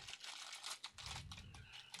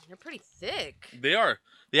 They're pretty thick. They are.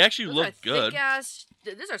 They actually Those look are good. Thick ass.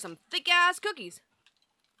 These are some thick ass cookies.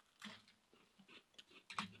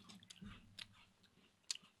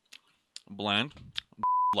 Bland.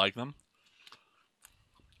 Like them.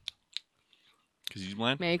 Cause he's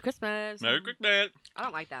bland. Merry Christmas. Merry Christmas. I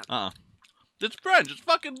don't like that. It's French. It's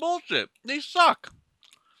fucking bullshit. They suck.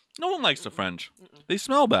 No one likes the French. They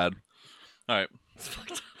smell bad. All right. It's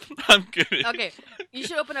fucked up. I'm kidding. Okay, you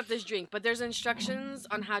should open up this drink, but there's instructions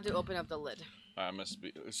on how to open up the lid. I must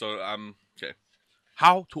be. So okay.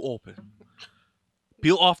 How to open?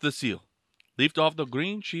 Peel off the seal. Lift off the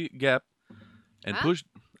green sheet gap, and Huh? push.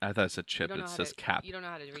 I thought it said You chip. don't know It how says to- cap. You don't know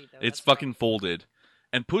how to read though. It's that's why. fucking folded.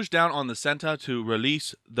 And push down on the center to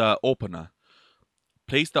release the opener.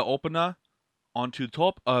 Place the opener onto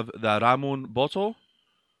top of the ramen bottle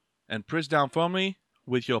and press down firmly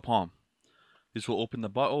with your palm. This will open the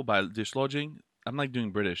bottle by dislodging. I'm like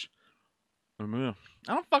doing British. I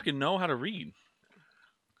don't fucking know how to read.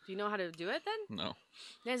 Do you know how to do it then? No.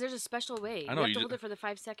 Yes, there's a special way. I know, You have you to ju- hold it for the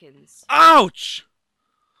 5 seconds. Ouch!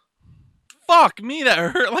 Fuck me, that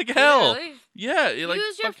hurt like hell. Really? Yeah, it like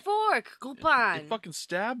Use your fork, Coupon. it fucking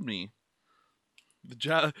stabbed me.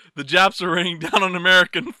 The Japs are raining down on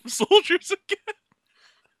American soldiers again.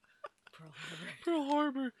 Pearl Harbor. Pearl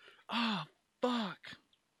Harbor. Ah, fuck.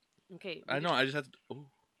 Okay. I know. I just have to. Oh.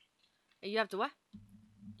 You have to what?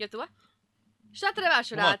 You have to what? Shut the mouth,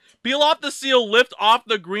 shut Hold on. up. Peel off the seal. Lift off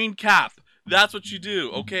the green cap. That's what you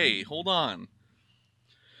do. Okay, hold on.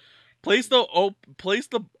 Place the Oh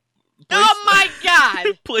my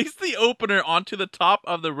god! Place the opener onto the top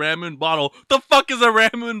of the ramen bottle. The fuck is a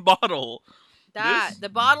ramen bottle? That, the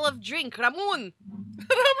bottle of drink, Ramon.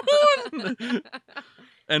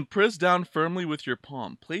 And press down firmly with your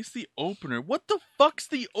palm. Place the opener. What the fuck's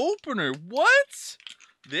the opener? What?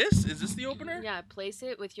 This? Is this the opener? Yeah, place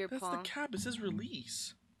it with your That's palm. the cap. It says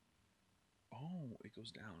release. Oh, it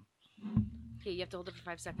goes down. Okay, you have to hold it for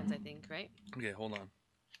 5 seconds, I think, right? Okay, hold on.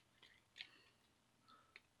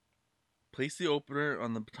 Place the opener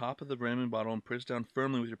on the top of the ramen bottle and press down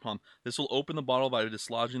firmly with your palm. This will open the bottle by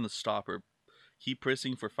dislodging the stopper. Keep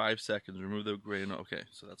pressing for 5 seconds. Remove the grain. Okay,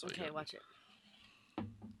 so that's what you Okay, gotta watch it.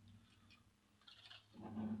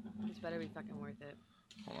 This better be fucking worth it.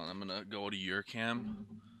 do. Hold on, I'm gonna go to your cam.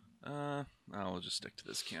 I'll just stick to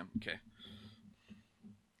this cam. Okay.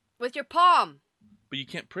 With your palm! But you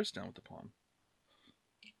can't press down with the palm.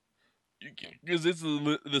 Because it's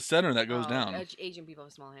the center that goes down. Asian people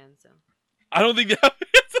have small hands, so. I don't think that.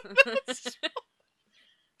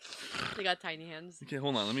 They got tiny hands. Okay,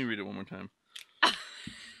 hold on. Let me read it one more time.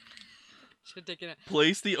 Should have taken it.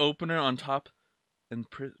 Place the opener on top and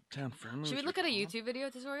press down firmly. Should we with look your at a palm. YouTube video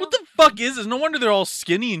tutorial? What the fuck is this? No wonder they're all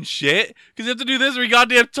skinny and shit. Because you have to do this every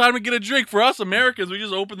goddamn time to get a drink. For us Americans, we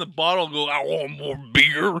just open the bottle and go, I want more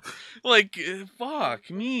beer. Like, fuck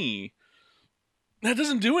me. That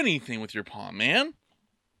doesn't do anything with your palm, man.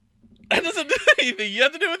 That doesn't do anything. You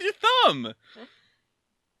have to do it with your thumb.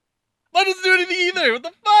 That doesn't do anything either. What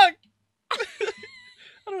the fuck? I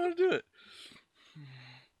don't know how to do it.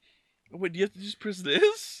 Wait, do you have to just press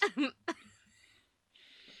this?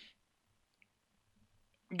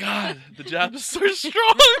 God, the jab is so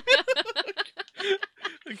strong.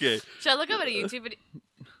 Okay. Should I look up at a YouTube video?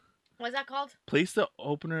 What's that called? Place the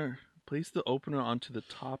opener onto the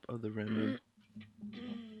top of the ramen.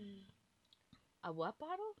 A what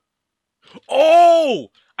bottle?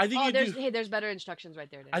 Oh! I think you there's do. there's better instructions right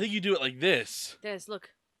there. I think you do it like this. Look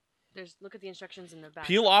at the instructions in the back.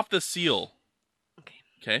 Peel off the seal. Okay.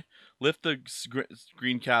 Okay. Lift the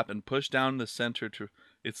green cap and push down the center to.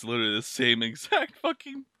 It's literally the same exact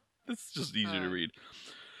fucking. It's just easier to read.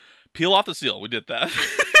 Peel off the seal. We did that.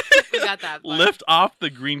 We got that. Lift off the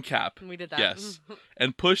green cap. We did that. Yes.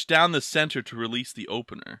 And push down the center to release the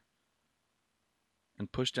opener.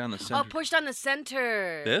 And push down the center. Oh, push down the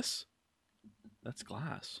center. This? That's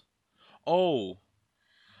glass. Oh.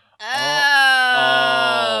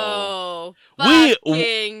 Oh. We-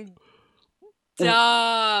 Fucking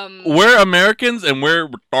dumb. We're Americans and we're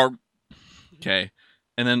retarded. Okay.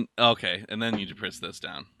 And then you just press this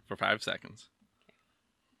down for 5 seconds.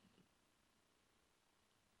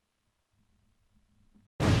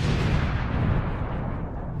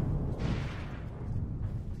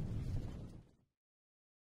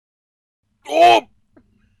 Oh!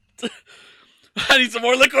 I need some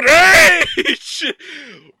more liquid rage!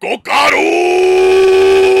 Gokaru!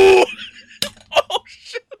 Oh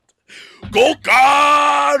shit!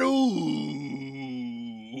 Gokaru!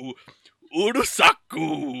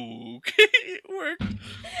 Urusaku! Okay, it worked.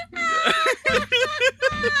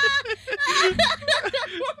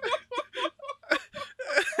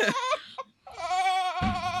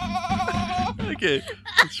 Okay,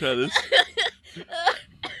 let's try this.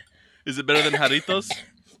 Is it better than Jarritos?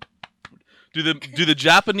 Do the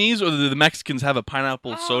Japanese or do the Mexicans have a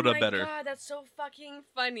pineapple soda better? Oh my god, that's so fucking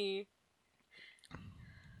funny.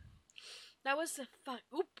 That was a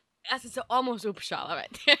oop. That's almost oop shala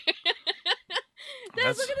right there.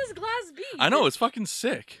 Guys, look at this glass bead. I know, it's fucking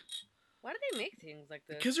sick. Why do they make things like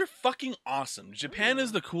this? Because they're fucking awesome. Japan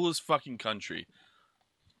is the coolest fucking country.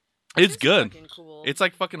 It's It is good. fucking cool. It's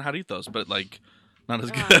like fucking Jarritos, but like not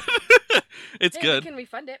as Ah. good. It's Hey, good. We can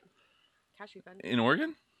refund it. Cash refund. In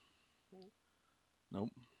Oregon? Nope.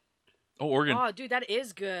 Oh, Oregon. Oh, dude, that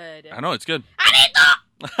is good. I know, it's good. Anito!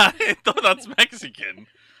 Jarrito, that's Mexican.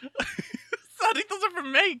 Jarritos are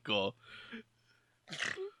from Mexico.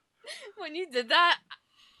 When you did that,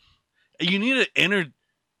 You need an inner.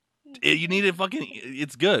 You need a fucking.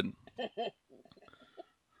 It's good.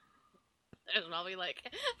 there's probably like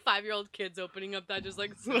 5-year-old kids opening up that just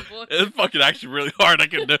like simple. It's fucking actually really hard. I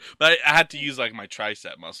couldn't do, but I had to use like my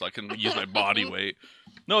tricep muscle. I couldn't use my body weight.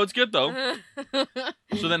 No, it's good though.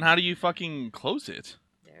 So then, how do you fucking close it?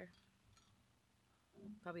 There.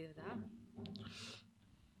 Probably that.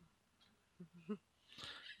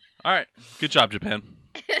 All right, good job, Japan.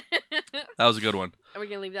 That was a good one. Are we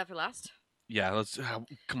gonna leave that for last? Yeah, let's.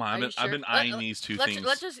 Come on, Are you I've sure? been eyeing these two things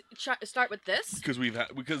Let's just start with this. because we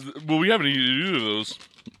haven't had either of those.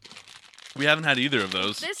 We haven't had either of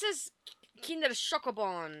those. This is Kinder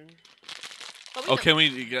Schokobon. But Oh, can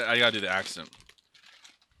we? I gotta do the accent.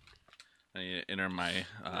 I need to enter my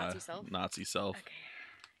Nazi self? Nazi self. Okay.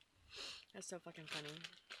 That's so fucking funny.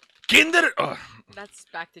 Kinder. Ugh. That's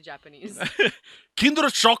back to Japanese. Kinder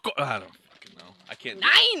Schoko. I don't fucking know. I can't.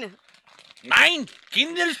 9! Nine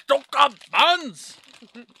Kinder Schoko buns.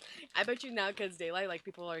 I bet you now, because daylight, like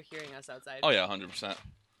people are hearing us outside. Oh yeah, 100%.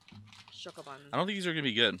 Schokobon. I don't think these are gonna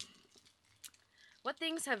be good. What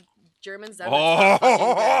things have Germans done? That's so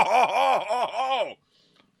fucking good?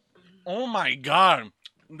 Oh my god.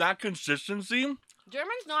 That consistency?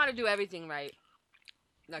 Germans know how to do everything right.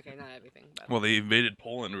 Okay, not everything, but Well, they invaded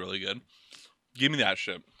Poland really good. Give me that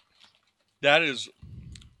shit. That is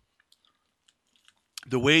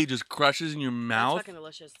the way it just crushes in your it's mouth. fucking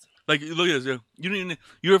delicious. Like, look at this. You don't even.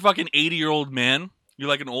 You're a fucking 80-year-old man. You're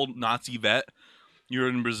like an old Nazi vet. You're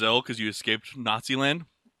in Brazil because you escaped Nazi land.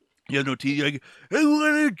 You have no teeth. You're like, I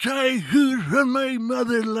want to try food from my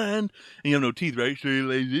motherland. And you have no teeth, right? So you're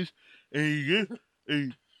like this. And you go.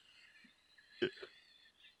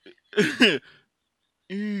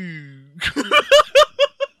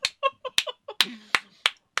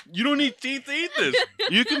 You don't need teeth to eat this.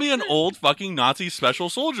 You can be an old fucking Nazi special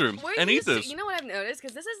soldier and eat this. You know what I've noticed?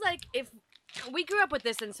 Because this is like if we grew up with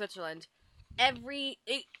this in Switzerland.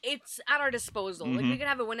 It's at our disposal. Like we can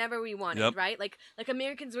have it whenever we want it, right? Like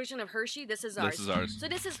Americans' version of Hershey. This is ours. This is ours. So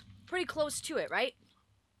this is pretty close to it, right?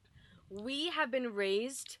 We have been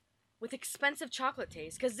raised with expensive chocolate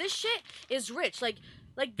taste because this shit is rich. Like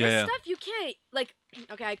this stuff you can't like.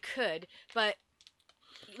 Okay, I could, but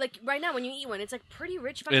like right now when you eat one, it's like pretty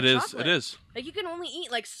rich fucking chocolate. It is. Like you can only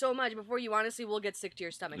eat like so much before you honestly will get sick to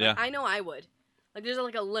your stomach. Yeah. Like, I know I would. Like there's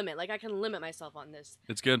like a limit. Like I can limit myself on this.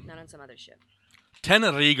 It's good. Not on some other shit. 10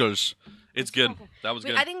 Riegels. It's good. Okay. That was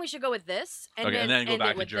good. I think we should go with this and then go end back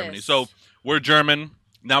it to with Germany. this. So we're German.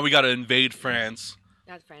 Now we got to invade France.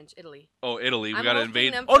 Not French, Italy. Oh, Italy. We I'm got to hoping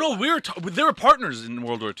invade. them Oh for- no, they were partners in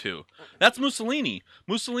World War II. That's Mussolini.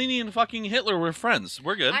 Mussolini and fucking Hitler were friends.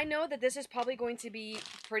 We're good. I know that this is probably going to be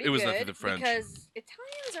pretty It was good nothing to French. because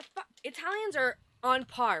Italians are on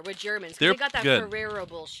par with Germans. 'Cause They're they got that good. Ferrero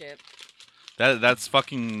bullshit. That's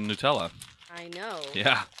fucking Nutella. I know.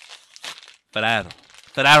 Yeah. Ferrero.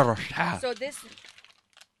 Ferrero. So this.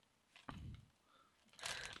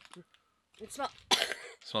 It smells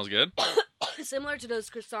Smells good. similar to those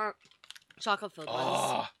croissant chocolate filled ones.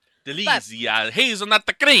 Oh, delizia. Hazelnut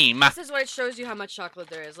cream. This is what it shows you how much chocolate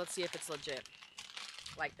there is. Let's see if it's legit.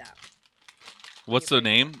 Like that. What's the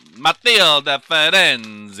name? Matilda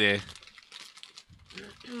Ferenzi.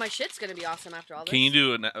 My shit's gonna be awesome after all this. Can you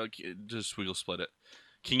do just wiggle split it?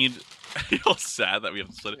 Can you? I feel sad that we have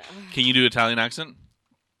to split it. Can you do Italian accent?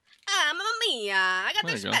 Ah, mamma mia! I got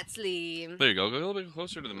There the you go. spätzle. There you go. Go a little bit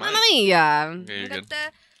closer to the mic. Mamma mia! Okay, you're I got good.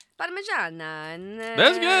 the parmigiana. And,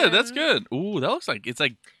 That's good. That's good. Ooh, that looks like it's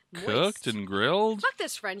like moist. cooked and grilled. Fuck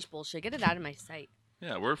this French bullshit. Get it out of my sight.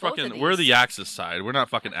 Yeah, we're Both of fucking. We're the these. Axis side. We're not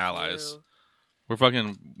fucking allies. Ew. We're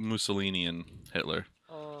fucking Mussolini and Hitler.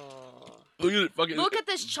 Oh. Look at it. Fucking. Look at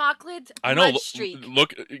this chocolate I know. blood streak.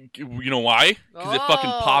 Look. You know why? Because it fucking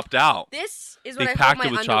Oh. popped out. This is They what I hope packed my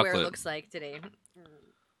it with underwear chocolate. looks like today.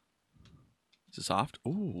 Is it soft?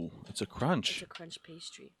 Ooh, it's a It's crunch. a crunch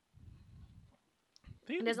pastry.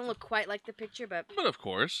 It doesn't look quite like the picture, but But of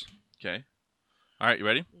course. Okay. All right, you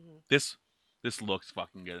ready? Mhm. This looks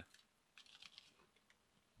fucking good.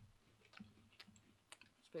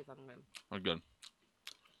 it's pretty fucking good. Oh, good.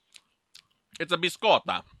 It's a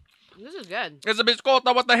biscotta. This is good. It's a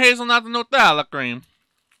biscotta with the hazelnut and Nutella cream.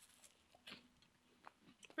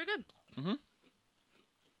 Pretty good.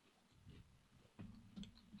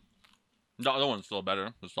 The other one's still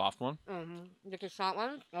better. The soft one. The croissant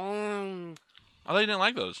one. I thought you didn't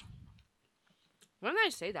like those. When did I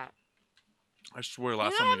say that? I swear You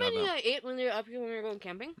last know time how we got many them. I ate when they were up here when we were going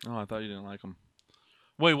camping? Oh, I thought you didn't like them.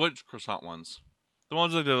 Wait, what croissant ones? The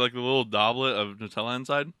ones like the little doblet of Nutella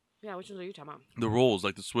inside? Yeah, which ones are you talking about? The rolls,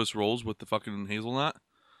 like the Swiss rolls with the fucking hazelnut?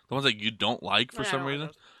 The ones that you don't like for Yeah, I some don't like reason?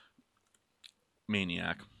 those.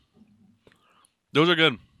 Maniac. Those are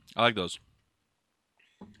good. I like those.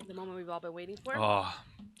 The moment we've all been waiting for. Oh.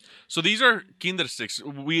 So these are Kinder Sticks.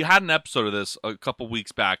 We had an episode of this a couple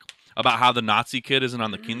weeks back about how the Nazi kid isn't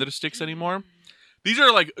on the Kinder Sticks anymore. These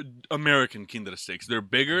are like American Kinder Sticks. They're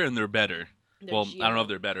bigger and they're better. They're Well, I don't know if Gio.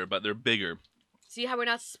 they're better, but they're bigger. See how we're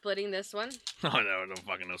not splitting this one? Oh no, no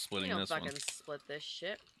fucking no We splitting don't this fucking one. split this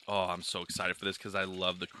shit. Oh, I'm so excited for this because I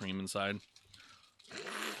love the cream inside.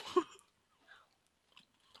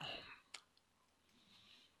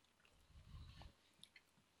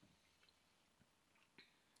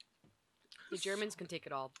 The Germans can take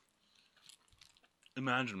it all.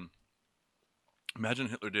 Imagine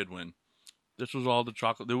Hitler did win. This was all the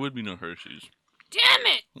chocolate. There would be no Hershey's. Damn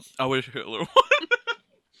it! I wish Hitler won.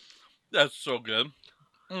 That's so good.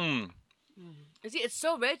 See, it's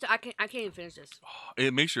so rich. I can't even finish this.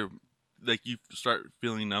 It makes your you start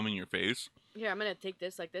feeling numb in your face. Here, I'm gonna take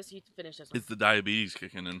this like this. You finish this one. It's the diabetes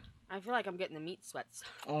kicking in. I feel like I'm getting the meat sweats.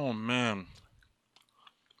 Oh man,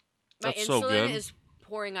 My that's insulin so good. is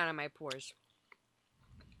pouring out of my pores.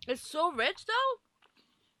 It's so rich though.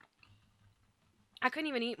 I couldn't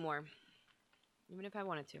even eat more, even if I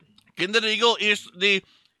wanted to. Kinderriegel ist die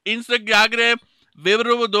insgeagere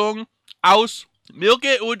Verbindung aus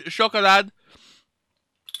Milch und Schokolade,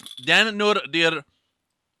 denn nur der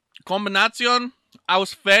Kombination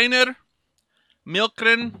aus feiner,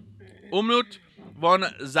 milcheren Umlut von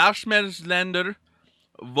Salzmeerländer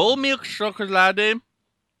Wollmilchschokolade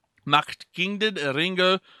macht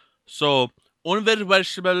Kinderriegel so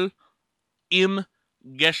unverwechselbar im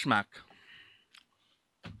Geschmack.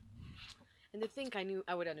 And to think I knew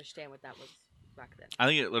I would understand what that was back then. I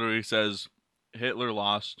think it literally says Hitler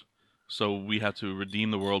lost, so we have to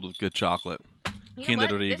redeem the world with good chocolate. You know what?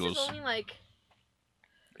 This Kinderriegels. is only like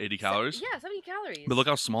 80 calories? Yeah, 70 calories. But look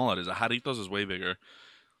how small it is. A Jarritos is way bigger.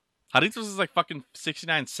 Jarritos is like fucking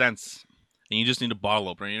 69 cents. And you just need a bottle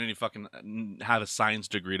opener. You don't need to fucking have a science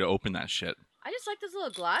degree to open that shit. I just like this little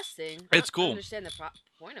glass thing. It's I cool. don't understand the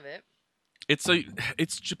point of it.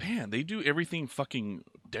 It's Japan. They do everything fucking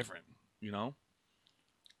different, you know?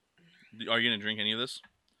 Are you going to drink any of this?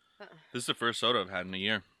 This is the first soda I've had in a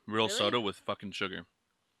year. Real Really? soda with fucking sugar.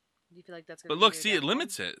 Do you feel like that's gonna But be look, your see, it downfall?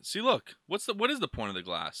 limits it. See, look. What is the point of the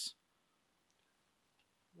glass?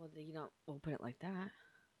 Well, you don't open it like that.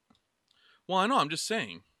 Well, I know. I'm just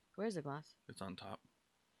saying. Where's the glass? It's on top.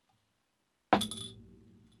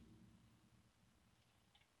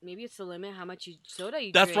 Maybe it's the limit how much soda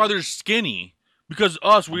you That's drink. why they're skinny. Because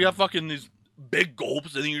us, we have fucking these big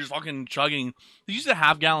gulps, and then you're just fucking chugging. They use a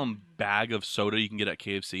half-gallon bag of soda you can get at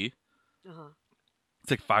KFC. Uh-huh.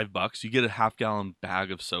 It's like $5. You get a half-gallon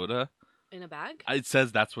bag of soda. In a bag? It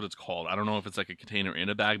says that's what it's called. I don't know if it's like a container in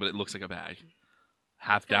a bag, but it looks like a bag.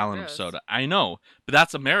 Half-gallon of gross. soda. I know, but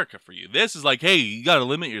that's America for you. This is like, hey, you gotta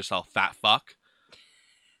limit yourself, fat fuck.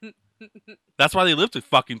 That's why they live to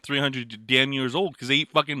fucking 300 damn years old, because they eat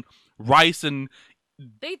fucking rice and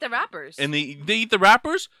They eat the wrappers. they eat the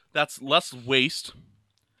wrappers. That's less waste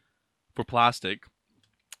for plastic.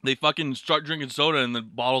 They fucking start drinking soda, and the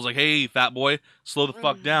bottle's like, hey, fat boy, slow the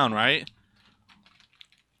fuck down, right?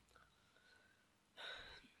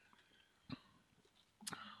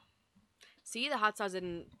 See, the hot sauce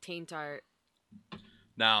didn't taint our...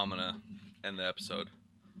 Now I'm gonna end the episode.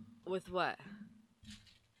 With what?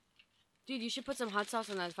 Dude, you should put some hot sauce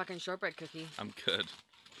on that fucking shortbread cookie. I'm good.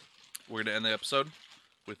 We're gonna end the episode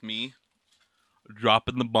with me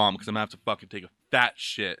dropping the bomb, because I'm gonna have to fucking take a fat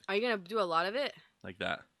shit Are you gonna do a lot of it? like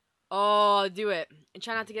that. Oh, do it. And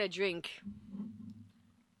try not to get a drink.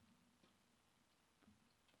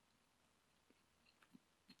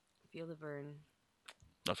 Feel the burn.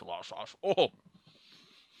 That's a lot of sauce. Oh.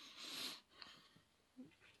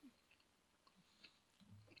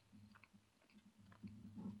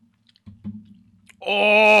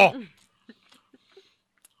 Oh.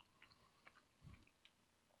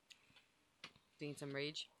 Need some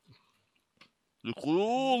rage. The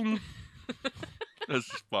cool. That's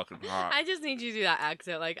just fucking hot. I just need you to do that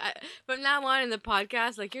accent. Like, from now on in the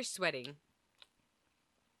podcast, like, you're sweating.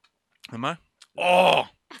 Am I? Oh.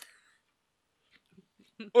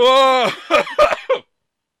 Oh.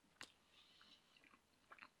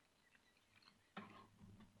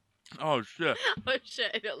 Oh shit. Oh,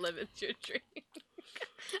 shit. It limits your drink.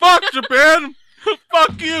 Fuck Japan.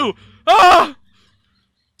 Fuck you. Ah.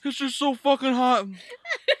 It's just so fucking hot.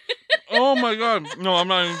 Oh my god. No, I'm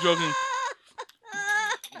not even joking.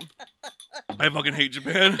 I fucking hate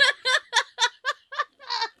Japan.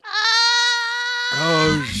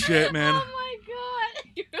 Oh shit, man. Oh my god.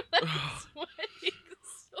 You're like sweating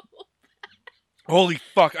so Holy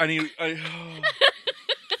fuck, oh.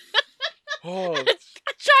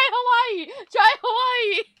 Try Hawaii. Try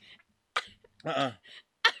Hawaii. Uh-uh.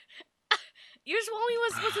 You're only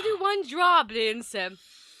was supposed to do one drop, Lindsay.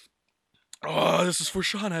 Oh, this is for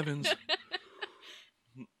Sean Evans.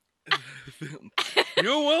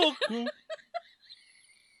 You're welcome.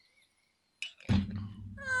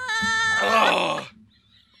 Oh,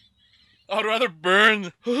 I'd rather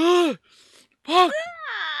burn. Fuck.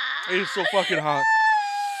 It is so fucking hot.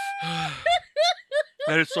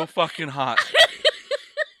 That is so fucking hot.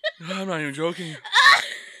 I'm not even joking.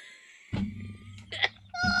 Oh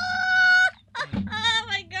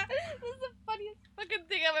my god. This is the funniest fucking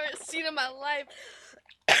thing I've ever seen in my life.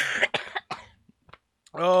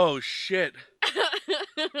 Oh shit.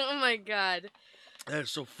 Oh my god. That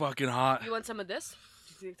is so fucking hot. You want some of this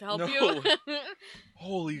to help No. you?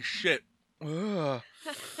 Holy shit. Ugh.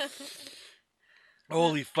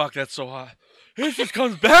 Holy fuck, that's so hot. It just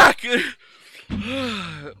comes back.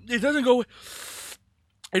 It doesn't go away.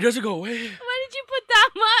 It doesn't go away. Why did you put that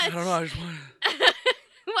much? I don't know, I just want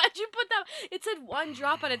Why'd you put that? It said one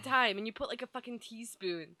drop at a time, and you put like a fucking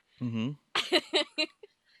teaspoon. Mm-hmm.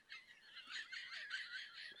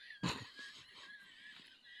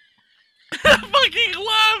 fucking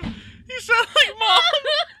laugh. You sound like mom.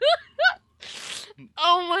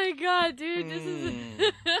 Oh my god, dude, this is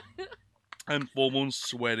I'm full moon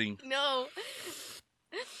sweating. no.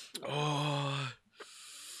 Oh.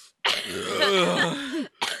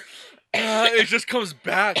 It just comes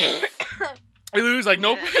back. And Lou's like,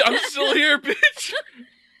 nope, I'm still here, bitch.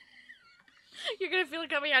 You're gonna feel it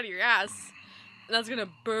coming out of your ass, and that's gonna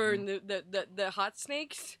burn the hot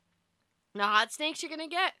snakes. The hot snakes you're gonna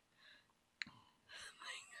get.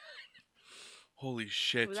 Holy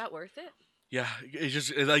shit. Was that worth it? Yeah,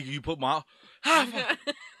 it's like you put my. Ah, fuck.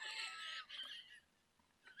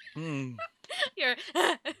 You're.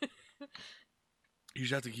 You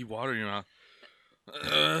just have to keep water in your mouth.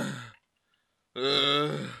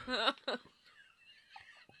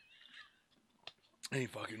 Hey,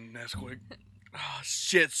 fucking Nesquik. Oh,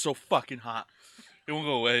 shit, it's so fucking hot. It won't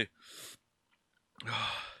go away.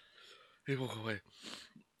 It won't go away.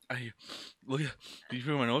 Look at. Did you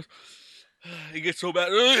feel my nose? It gets so bad.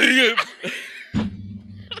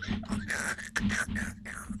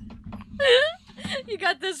 You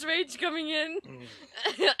got this rage coming in.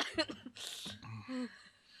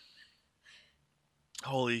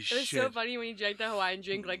 Holy It was shit. so funny when you drank the Hawaiian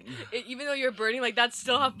drink. Like, even though you're burning, like, that's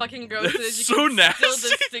still how fucking gross it is. It's You so can nasty.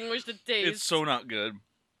 still distinguish the taste. It's so not good.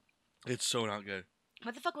 It's so not good.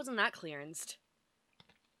 What the fuck wasn't that clearanced?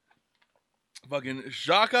 Fucking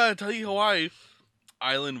Shaka, Tahiti, Hawaii.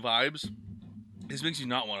 Island vibes. This makes you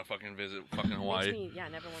not want to fucking visit fucking Hawaii. Makes me,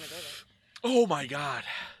 never want to go there. Oh my god.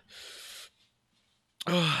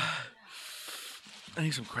 I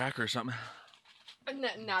need some cracker or something.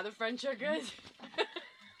 Now the French are good.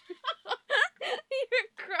 Your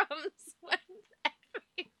crumbs went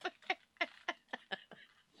everywhere.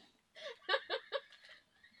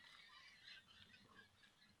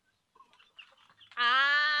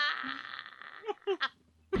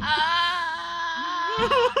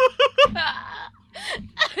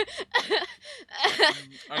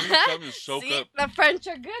 I need something to soak See, up. the French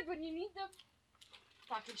are good when you need them.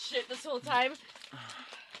 Fucking shit this whole time.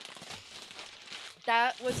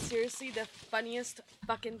 That was seriously the funniest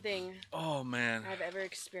fucking thing Oh man. I've ever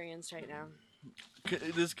experienced right now.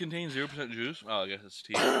 This contains 0% juice? Oh, I guess it's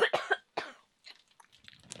tea. Oh,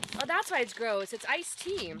 that's why it's gross. It's iced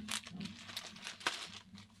tea.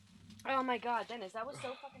 Oh my god, Dennis, that was so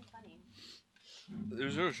fucking funny.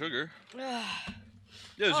 There's zero sugar. Bob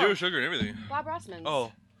Yeah, zero sugar and everything. Rossman's.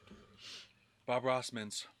 Oh. Bob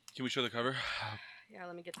Rossman's. Can we show the cover? Yeah,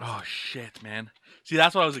 let me get this. Oh shit, man. See,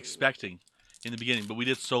 that's what I was expecting in the beginning, but we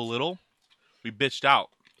did so little. We bitched out.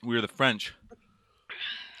 We were the French.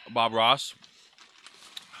 Bob Ross.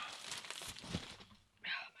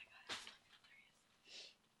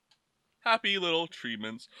 Happy little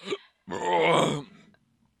treatments.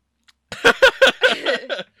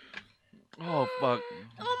 Oh fuck.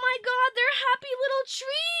 Oh my god, they're happy little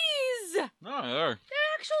trees! No, there. They're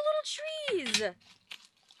actual little trees!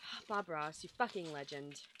 Bob Ross, you fucking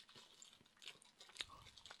legend.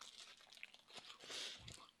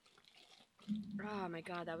 Oh my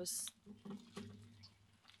god, that was...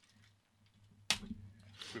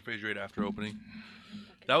 Refrigerate after opening.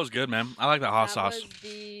 That was good, man. I like that hot sauce. That was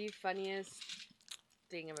the funniest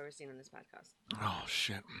thing I've ever seen on this podcast. Oh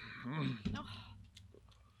shit. Mm. Oh.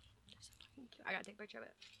 So fucking cute. I gotta take a picture of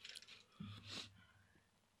it.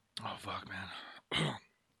 Oh fuck, man.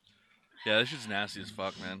 Yeah, this shit's nasty as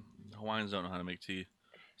fuck, man. Hawaiians don't know how to make tea.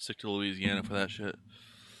 Stick to Louisiana for that shit.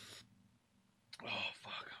 Oh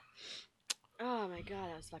fuck. Oh my god,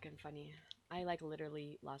 that was fucking funny. I like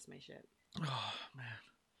literally lost my shit. Oh man.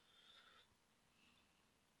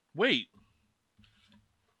 Wait.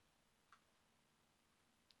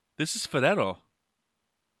 This is Ferrero.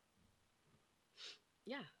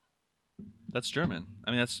 Yeah. That's German.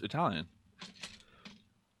 I mean, that's Italian.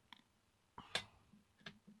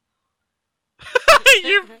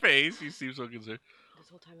 Your face. You seem so concerned. This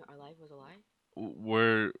whole time our life was a lie?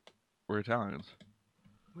 We're Italians.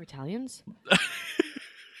 We're Italians?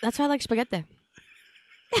 That's why I like spaghetti.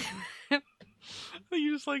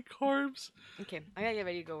 You just like carbs. Okay, I gotta get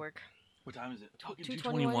ready to go work. What time is it?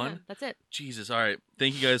 2:21. Yeah, that's it. Jesus. All right.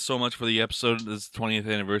 Thank you guys so much for the episode. This is the 20th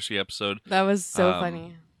anniversary episode. That was so Um,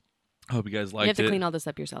 funny. I hope you guys You liked have to it. clean all this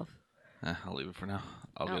up yourself. I'll leave it for now.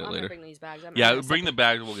 I'll No, get it I'm later. gonna bring these bags. Yeah, bring the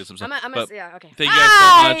bag. We'll get some stuff. But yeah, okay. thank you guys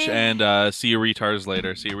so much, Bye! and see you retards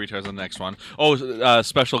later. See you retards on the next one. Oh,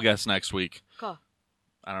 special guest next week. Cool.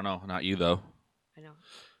 I don't know. Not you, though. I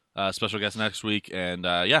know. Special guest next week. And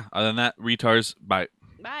yeah, other than that, retards. Bye.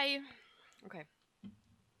 Bye. Okay.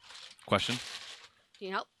 Question? Can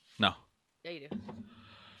you help? No. Yeah, you do.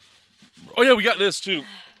 Oh, yeah, we got this, too.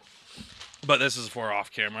 But this is for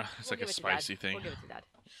off camera. It's We'll like a give it to Dad. spicy thing. We'll give it to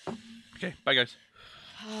Dad. Okay, bye guys.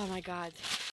 Oh my god.